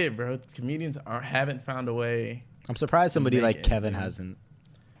 That's it, bro. Comedians haven't found a way. I'm surprised somebody like Kevin hasn't.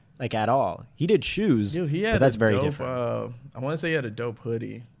 Like, at all. He did shoes, Dude, he had but that's very dope, different. I want to say he had a dope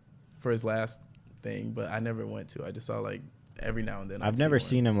hoodie for his last thing, but I never went to. I just saw, like, every now and then. I've never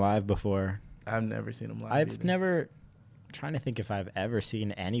seen him live before. I've never seen him live I've never... I'm trying to think if I've ever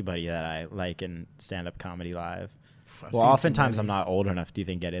seen anybody that I like in stand-up comedy live. Well, oftentimes I'm not old enough to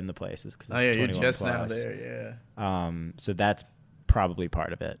even get in the places. Oh, yeah, you're just now there, yeah. So that's probably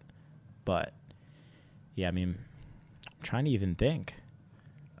part of it. But, yeah, I mean, I'm trying to even think.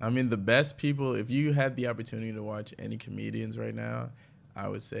 I mean, the best people, if you had the opportunity to watch any comedians right now, I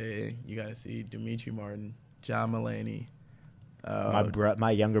would say you got to see Demetri Martin, John Mulaney.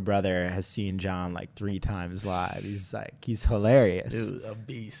 My younger brother has seen John like 3 times live. He's hilarious. Dude, a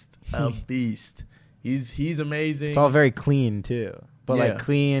beast. A beast. He's amazing. It's all very clean too. But like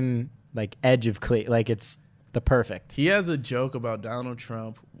clean, like edge of clean, like it's the perfect. He has a joke about Donald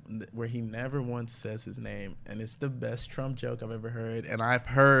Trump where he never once says his name, and it's the best Trump joke I've ever heard. And I've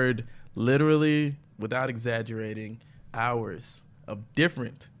heard, literally, without exaggerating, hours of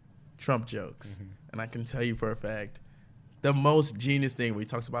different Trump jokes. Mm-hmm. And I can tell you for a fact, the most genius thing where he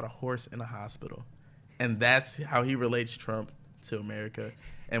talks about a horse in a hospital. And that's how he relates Trump to America.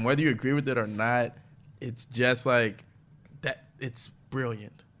 And whether you agree with it or not, it's just like that. It's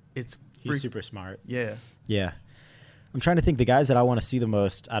brilliant. He's super smart. Yeah. Yeah. I'm trying to think the guys that I want to see the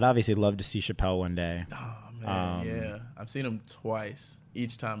most. I'd obviously love to see Chappelle one day. Oh, man, yeah. I've seen him twice,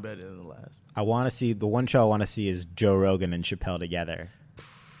 each time better than the last. I want to see, the one show I want to see is Joe Rogan and Chappelle together.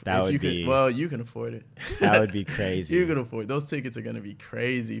 That if would you be. Well, you can afford it. That would be crazy. You can afford those tickets. Are going to be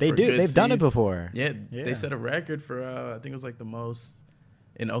crazy. They for do. good They've done it seats. before. Yeah, they set a record for I think it was like the most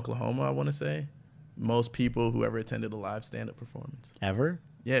in Oklahoma. I want to say most people who ever attended a live stand-up performance Ever.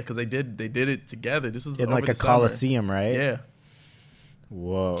 Yeah, because they did it together. This was in over like the a coliseum, summer. right? Yeah,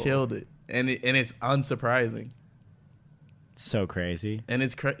 Whoa. killed it, and it's unsurprising. So crazy. And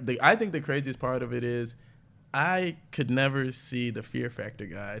I think the craziest part of it is I could never see the Fear Factor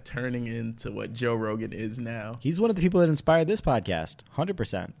guy turning into what Joe Rogan is now. He's one of the people that inspired this podcast,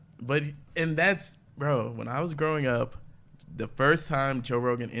 100%. And that's, bro, when I was growing up, the first time Joe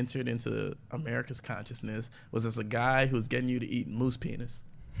Rogan entered into America's consciousness was as a guy who was getting you to eat moose penis.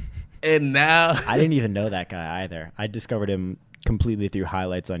 And now... I didn't even know that guy either. I discovered him completely through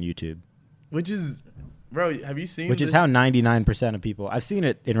highlights on YouTube. Which is... Bro, have you seen Which is how 99% of people... I've seen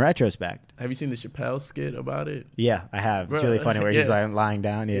it in retrospect. Have you seen the Chappelle skit about it? Yeah, I have. Bro, it's really funny where yeah. he's like lying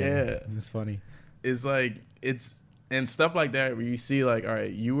down. Yeah. It's funny. It's like... And stuff like that where you see like, all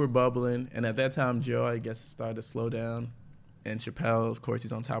right, you were bubbling. And at that time, Joe, I guess, started to slow down. And Chappelle, of course,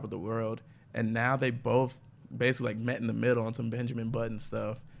 he's on top of the world. And now they both basically like met in the middle on some Benjamin Button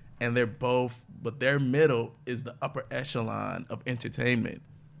stuff. And but their middle is the upper echelon of entertainment.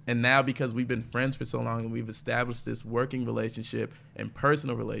 And now because we've been friends for so long and we've established this working relationship and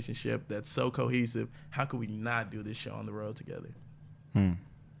personal relationship that's so cohesive, how could we not do this show on the road together?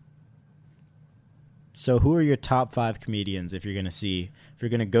 So who are your top 5 comedians if you're going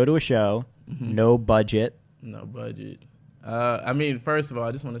to go to a show, no budget? No budget. I mean, first of all,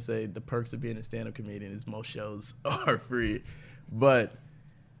 I just want to say the perks of being a stand-up comedian is most shows are free. But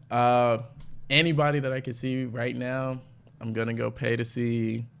anybody that I can see right now, I'm going to go pay to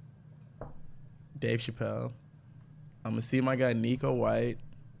see Dave Chappelle. I'm going to see my guy Nico White,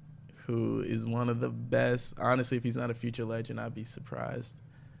 who is one of the best. Honestly, if he's not a future legend, I'd be surprised.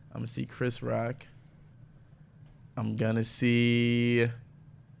 I'm going to see Chris Rock. I'm going to see...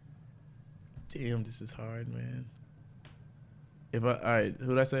 Damn, this is hard, man. All right, who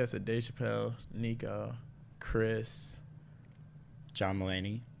did I say? I said Dave Chappelle, Nico, Chris. John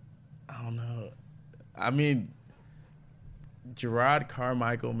Mulaney. I don't know. I mean... Gerard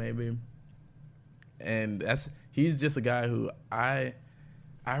Carmichael, maybe. And he's just a guy who I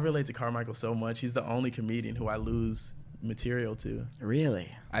relate to Carmichael so much. He's the only comedian who I lose material to. Really?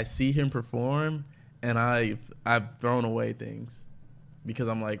 I see him perform and I've thrown away things because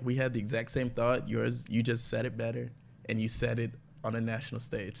I'm like, we had the exact same thought. You just said it better and you said it on a national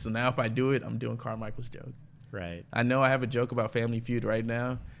stage. So now if I do it, I'm doing Carmichael's joke. Right. I know I have a joke about Family Feud right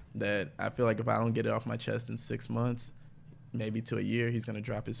now that I feel like if I don't get it off my chest in 6 months, maybe to a year, he's going to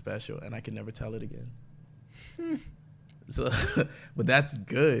drop his special and I can never tell it again. So, but that's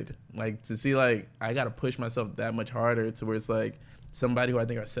good. Like to see like, I got to push myself that much harder to where it's like somebody who I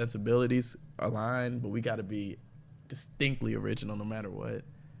think our sensibilities align, but we got to be distinctly original no matter what.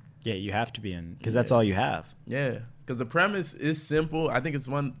 Yeah, you have to be in because that's all you have. Yeah, because the premise is simple. I think it's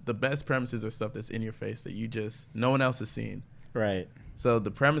the best premises are stuff that's in your face that no one else has seen. Right. So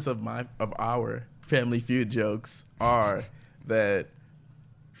the premise of our Family Feud jokes are that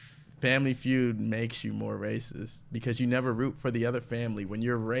Family Feud makes you more racist because you never root for the other family when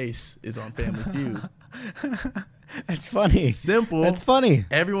your race is on Family Feud. That's funny. Simple. That's funny.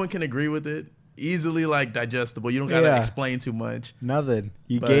 Everyone can agree with it. Easily like digestible. You don't gotta explain too much. Nothing.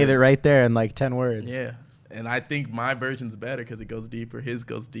 You gave it right there in like 10 words. Yeah. And I think my version's better because it goes deeper. His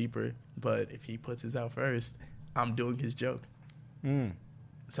goes deeper. But if he puts his out first, I'm doing his joke.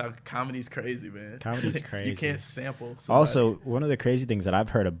 So comedy's crazy, man. Comedy's crazy. You can't sample somebody. Also, one of the crazy things that I've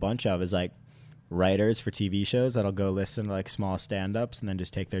heard a bunch of is like writers for TV shows that'll go listen to like small stand-ups and then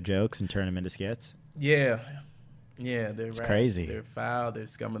just take their jokes and turn them into skits. Yeah, they're crazy. They're foul. They're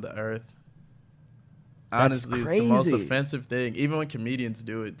scum of the earth. That's Honestly, crazy. It's the most offensive thing. Even when comedians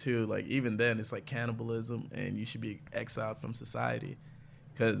do it too, like even then, it's like cannibalism, and you should be exiled from society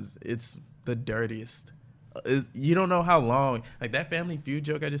because it's the dirtiest. You don't know how long. Like that Family Feud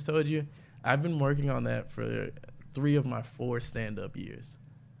joke I just told you, I've been working on that for 3 of my 4 stand-up years.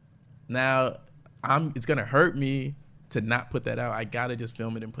 Now, it's gonna hurt me to not put that out. I gotta just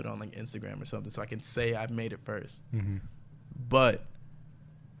film it and put it on like Instagram or something so I can say I've made it first. But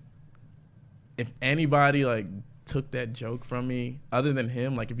if anybody like took that joke from me, other than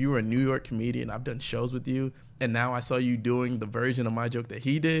him, like if you were a New York comedian, I've done shows with you, and now I saw you doing the version of my joke that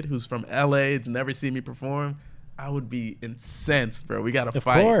he did, who's from LA, has never seen me perform, I would be incensed, bro. We gotta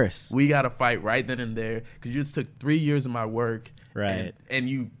fight. Of course. We gotta fight right then and there because you just took 3 years of my work, right? And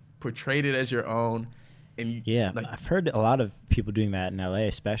you portrayed it as your own. And like, I've heard a lot of people doing that in LA,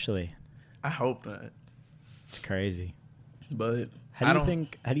 especially. I hope not. It's crazy. But How do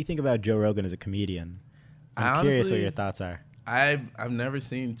you think about Joe Rogan as a comedian? I'm curious what your thoughts are. I've never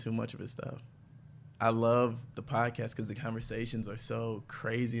seen too much of his stuff. I love the podcast because the conversations are so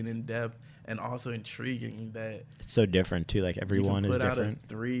crazy and in depth, and also intriguing that it's so different too. Like everyone is different.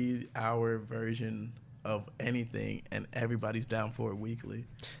 Put out a 3-hour version of anything, and everybody's down for it weekly.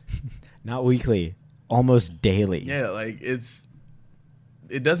 Not weekly, almost daily. Yeah, like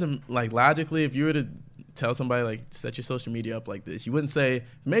it doesn't, like, logically, if you were to tell somebody, like, set your social media up like this, you wouldn't say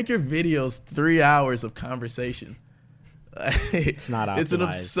make your videos 3 hours of conversation. It's not optimized. It's an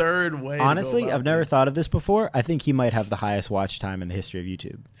absurd way. Honestly, I've never thought of this before. I think he might have the highest watch time in the history of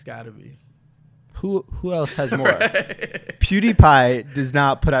YouTube. It's got to be. Who else has more? Right. PewDiePie does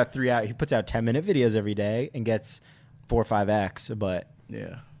not put out 3 hours. He puts out 10-minute videos every day and gets 4 or 5x. But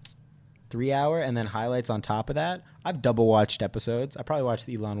yeah, 3 hour and then highlights on top of that. I've double watched episodes. I probably watched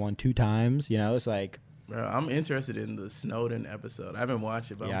the Elon one 2 times. You know, it's like. Bro, I'm interested in the Snowden episode. I haven't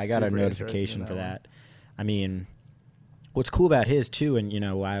watched it, but yeah, I got a notification for that. I mean, what's cool about his too, and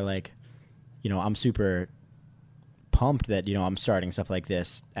why, like, I'm super pumped that I'm starting stuff like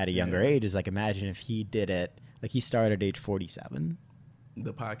this at a younger age. Is like, imagine if he did it, like, he started at age 47.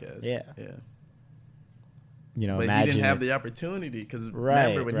 The podcast. Yeah. But imagine he didn't have the opportunity because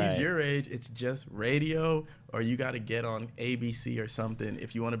remember, when he's your age, it's just radio, or you got to get on ABC or something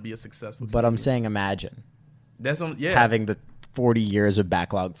if you want to be a successful comedian. But I'm saying, imagine. That's having the 40 years of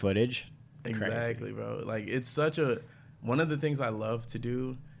backlog footage. Exactly, crazy. Bro. Like, it's such a. One of the things I love to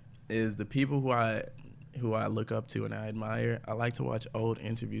do is the people who I look up to and I admire, I like to watch old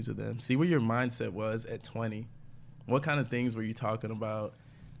interviews of them. See where your mindset was at 20. What kind of things were you talking about?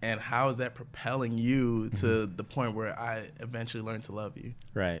 And how is that propelling you to the point where I eventually learned to love you?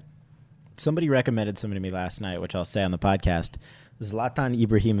 Right. Somebody recommended something to me last night, which I'll say on the podcast. Zlatan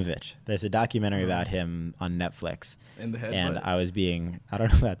Ibrahimovic. There's a documentary about him on Netflix. In the head. And I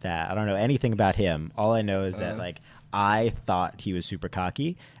don't know about that. I don't know anything about him. All I know is that, like, I thought he was super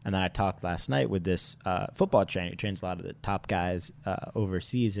cocky. And then I talked last night with this football trainer. He trains a lot of the top guys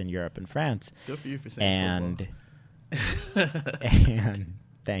overseas in Europe and France. Good for you for saying football. And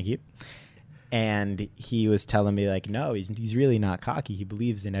thank you. And he was telling me, like, no, he's really not cocky. He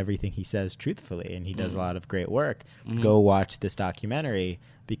believes in everything he says truthfully, and he does a lot of great work. Go watch this documentary,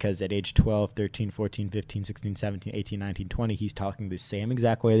 because at age 12, 13, 14, 15, 16, 17, 18, 19, 20, he's talking the same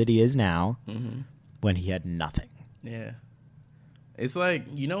exact way that he is now when he had nothing. Yeah. It's like,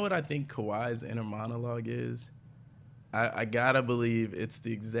 you know what I think Kawhi's inner monologue is? I gotta believe it's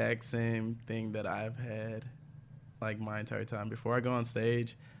the exact same thing that I've had, like, my entire time. Before I go on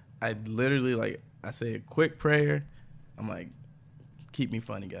stage, I literally, like, I say a quick prayer. I'm like, keep me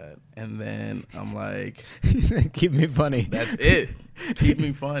funny, God. And then I'm like, keep me funny. That's it. Keep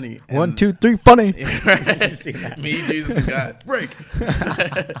me funny. And 1, 2, 3, funny. Right? Me, Jesus, and God. Break.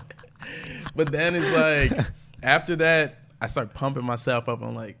 But then it's like, after that, I start pumping myself up.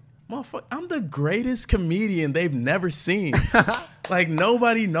 I'm like, motherfucker, I'm the greatest comedian they've never seen. Like,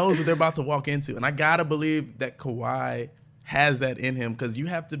 nobody knows what they're about to walk into. And I got to believe that Kawhi has that in him, because you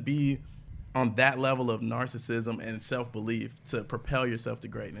have to be on that level of narcissism and self-belief to propel yourself to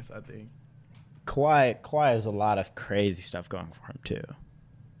greatness, I think. Kawhi has a lot of crazy stuff going for him, too.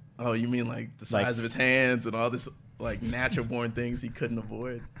 Oh, you mean like the size of his hands and all this, like, natural-born things he couldn't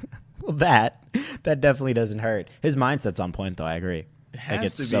avoid? Well, that definitely doesn't hurt. His mindset's on point, though. I agree. It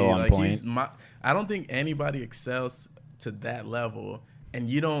has to be. So on point. I don't think anybody excels to that level, and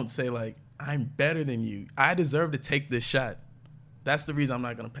you don't say, like, I'm better than you. I deserve to take this shot. That's the reason I'm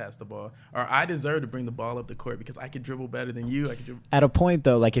not going to pass the ball. Or I deserve to bring the ball up the court because I could dribble better than you. At a point,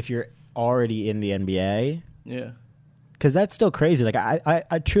 though, like, if you're already in the NBA. Yeah. Because that's still crazy. Like,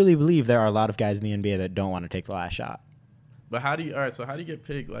 I truly believe there are a lot of guys in the NBA that don't want to take the last shot. But how do you get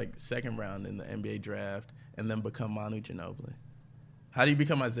picked, like, second round in the NBA draft and then become Manu Ginobili? How do you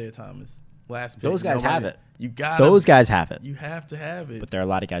become Isaiah Thomas? Last pick. Those guys have it. Those guys have it. You have to have it. But there are a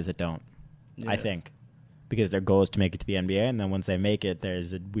lot of guys that don't. Yeah. I think, because their goal is to make it to the NBA, and then once they make it,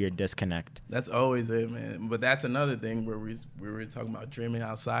 there's a weird disconnect. That's always it, man. But that's another thing where we were talking about dreaming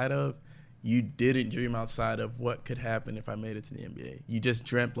outside of. You didn't dream outside of what could happen if I made it to the NBA. You just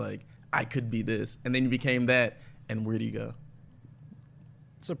dreamt, like, I could be this, and then you became that, and where do you go?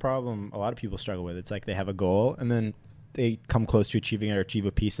 It's a problem a lot of people struggle with. It's like they have a goal, and then they come close to achieving it or achieve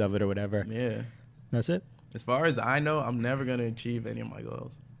a piece of it or whatever. Yeah. That's it. As far as I know, I'm never going to achieve any of my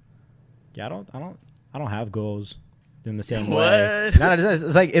goals. Yeah, I don't have goals in the same way. No,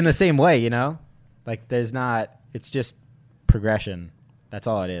 it's like in the same way, you know? Like, it's just progression. That's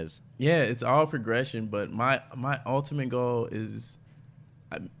all it is. Yeah, it's all progression, but my ultimate goal is,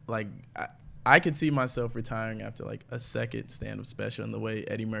 like, I could see myself retiring after like a second stand-up special in the way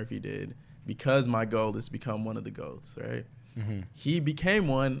Eddie Murphy did, because my goal is to become one of the GOATs, right? Mm-hmm. He became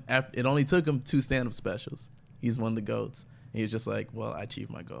one. It only took him 2 stand-up specials. He's one of the GOATs. And he was just like, well, I achieved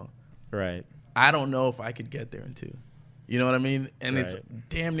my goal. Right. I don't know if I could get there in 2. You know what I mean? And it's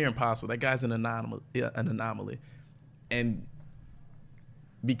damn near impossible. That guy's an anomaly. And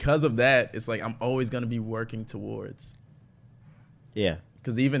because of that, it's like I'm always going to be working towards. Yeah.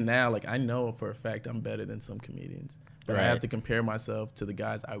 Because even now, like I know for a fact I'm better than some comedians. But I have to compare myself to the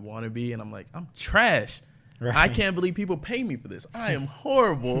guys I want to be. And I'm like, I'm trash. Right. I can't believe people pay me for this. I am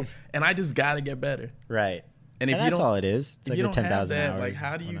horrible. And I just got to get better. Right. And if that's all it is. It's if like you don't 10,000 have that, hours. like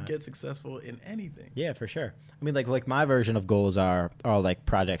how do you get successful in anything? Yeah, for sure. I mean, like my version of goals are like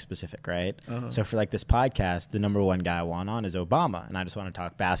project specific, right? So for like this podcast, the number one guy I want on is Obama, and I just want to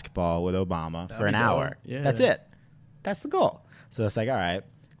talk basketball with Obama for an hour. Yeah. That's it. That's the goal. So it's like, all right,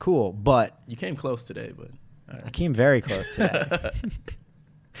 cool. But you came close today, but I came very close today.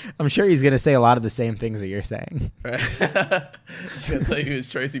 I'm sure he's going to say a lot of the same things that you're saying. Right. He's going to tell you his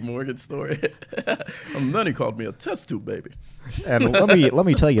Tracy Morgan story. And then he called me a test tube baby. And let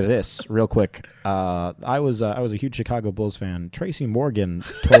me tell you this real quick. I was a huge Chicago Bulls fan. Tracy Morgan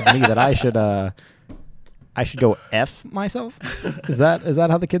told me that I should go F myself. Is that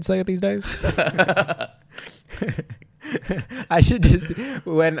how the kids say it these days? I should just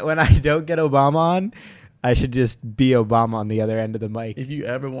when I don't get Obama on, I should just be Obama on the other end of the mic. If you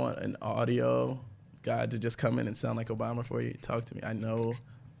ever want an audio guy to just come in and sound like Obama for you, talk to me. I know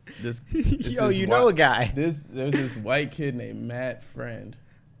this. Yo, you know a guy. There's this white kid named Matt Friend.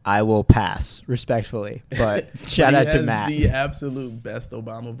 I will pass respectfully, but shout out to Matt. The absolute best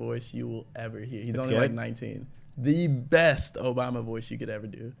Obama voice you will ever hear. He's only like 19. The best Obama voice you could ever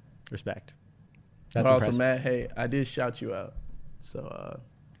do. Respect. That's impressive. Also, Matt, hey, I did shout you out. So,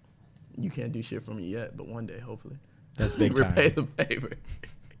 you can't do shit for me yet, but one day, hopefully. That's big time. Repay the favor.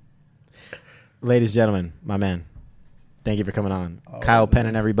 Ladies and gentlemen, my man, thank you for coming on. Kyle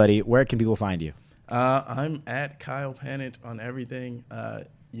Pennant, everybody. Where can people find you? I'm at Kyle Pennant on everything.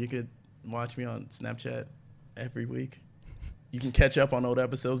 You could watch me on Snapchat every week. You can catch up on old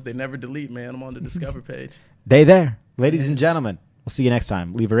episodes. They never delete, man. I'm on the Discover page. They there. Ladies and gentlemen, we'll see you next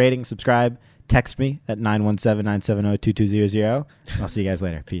time. Leave a rating, subscribe, text me at 917-970-2200. I'll see you guys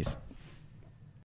later. Peace.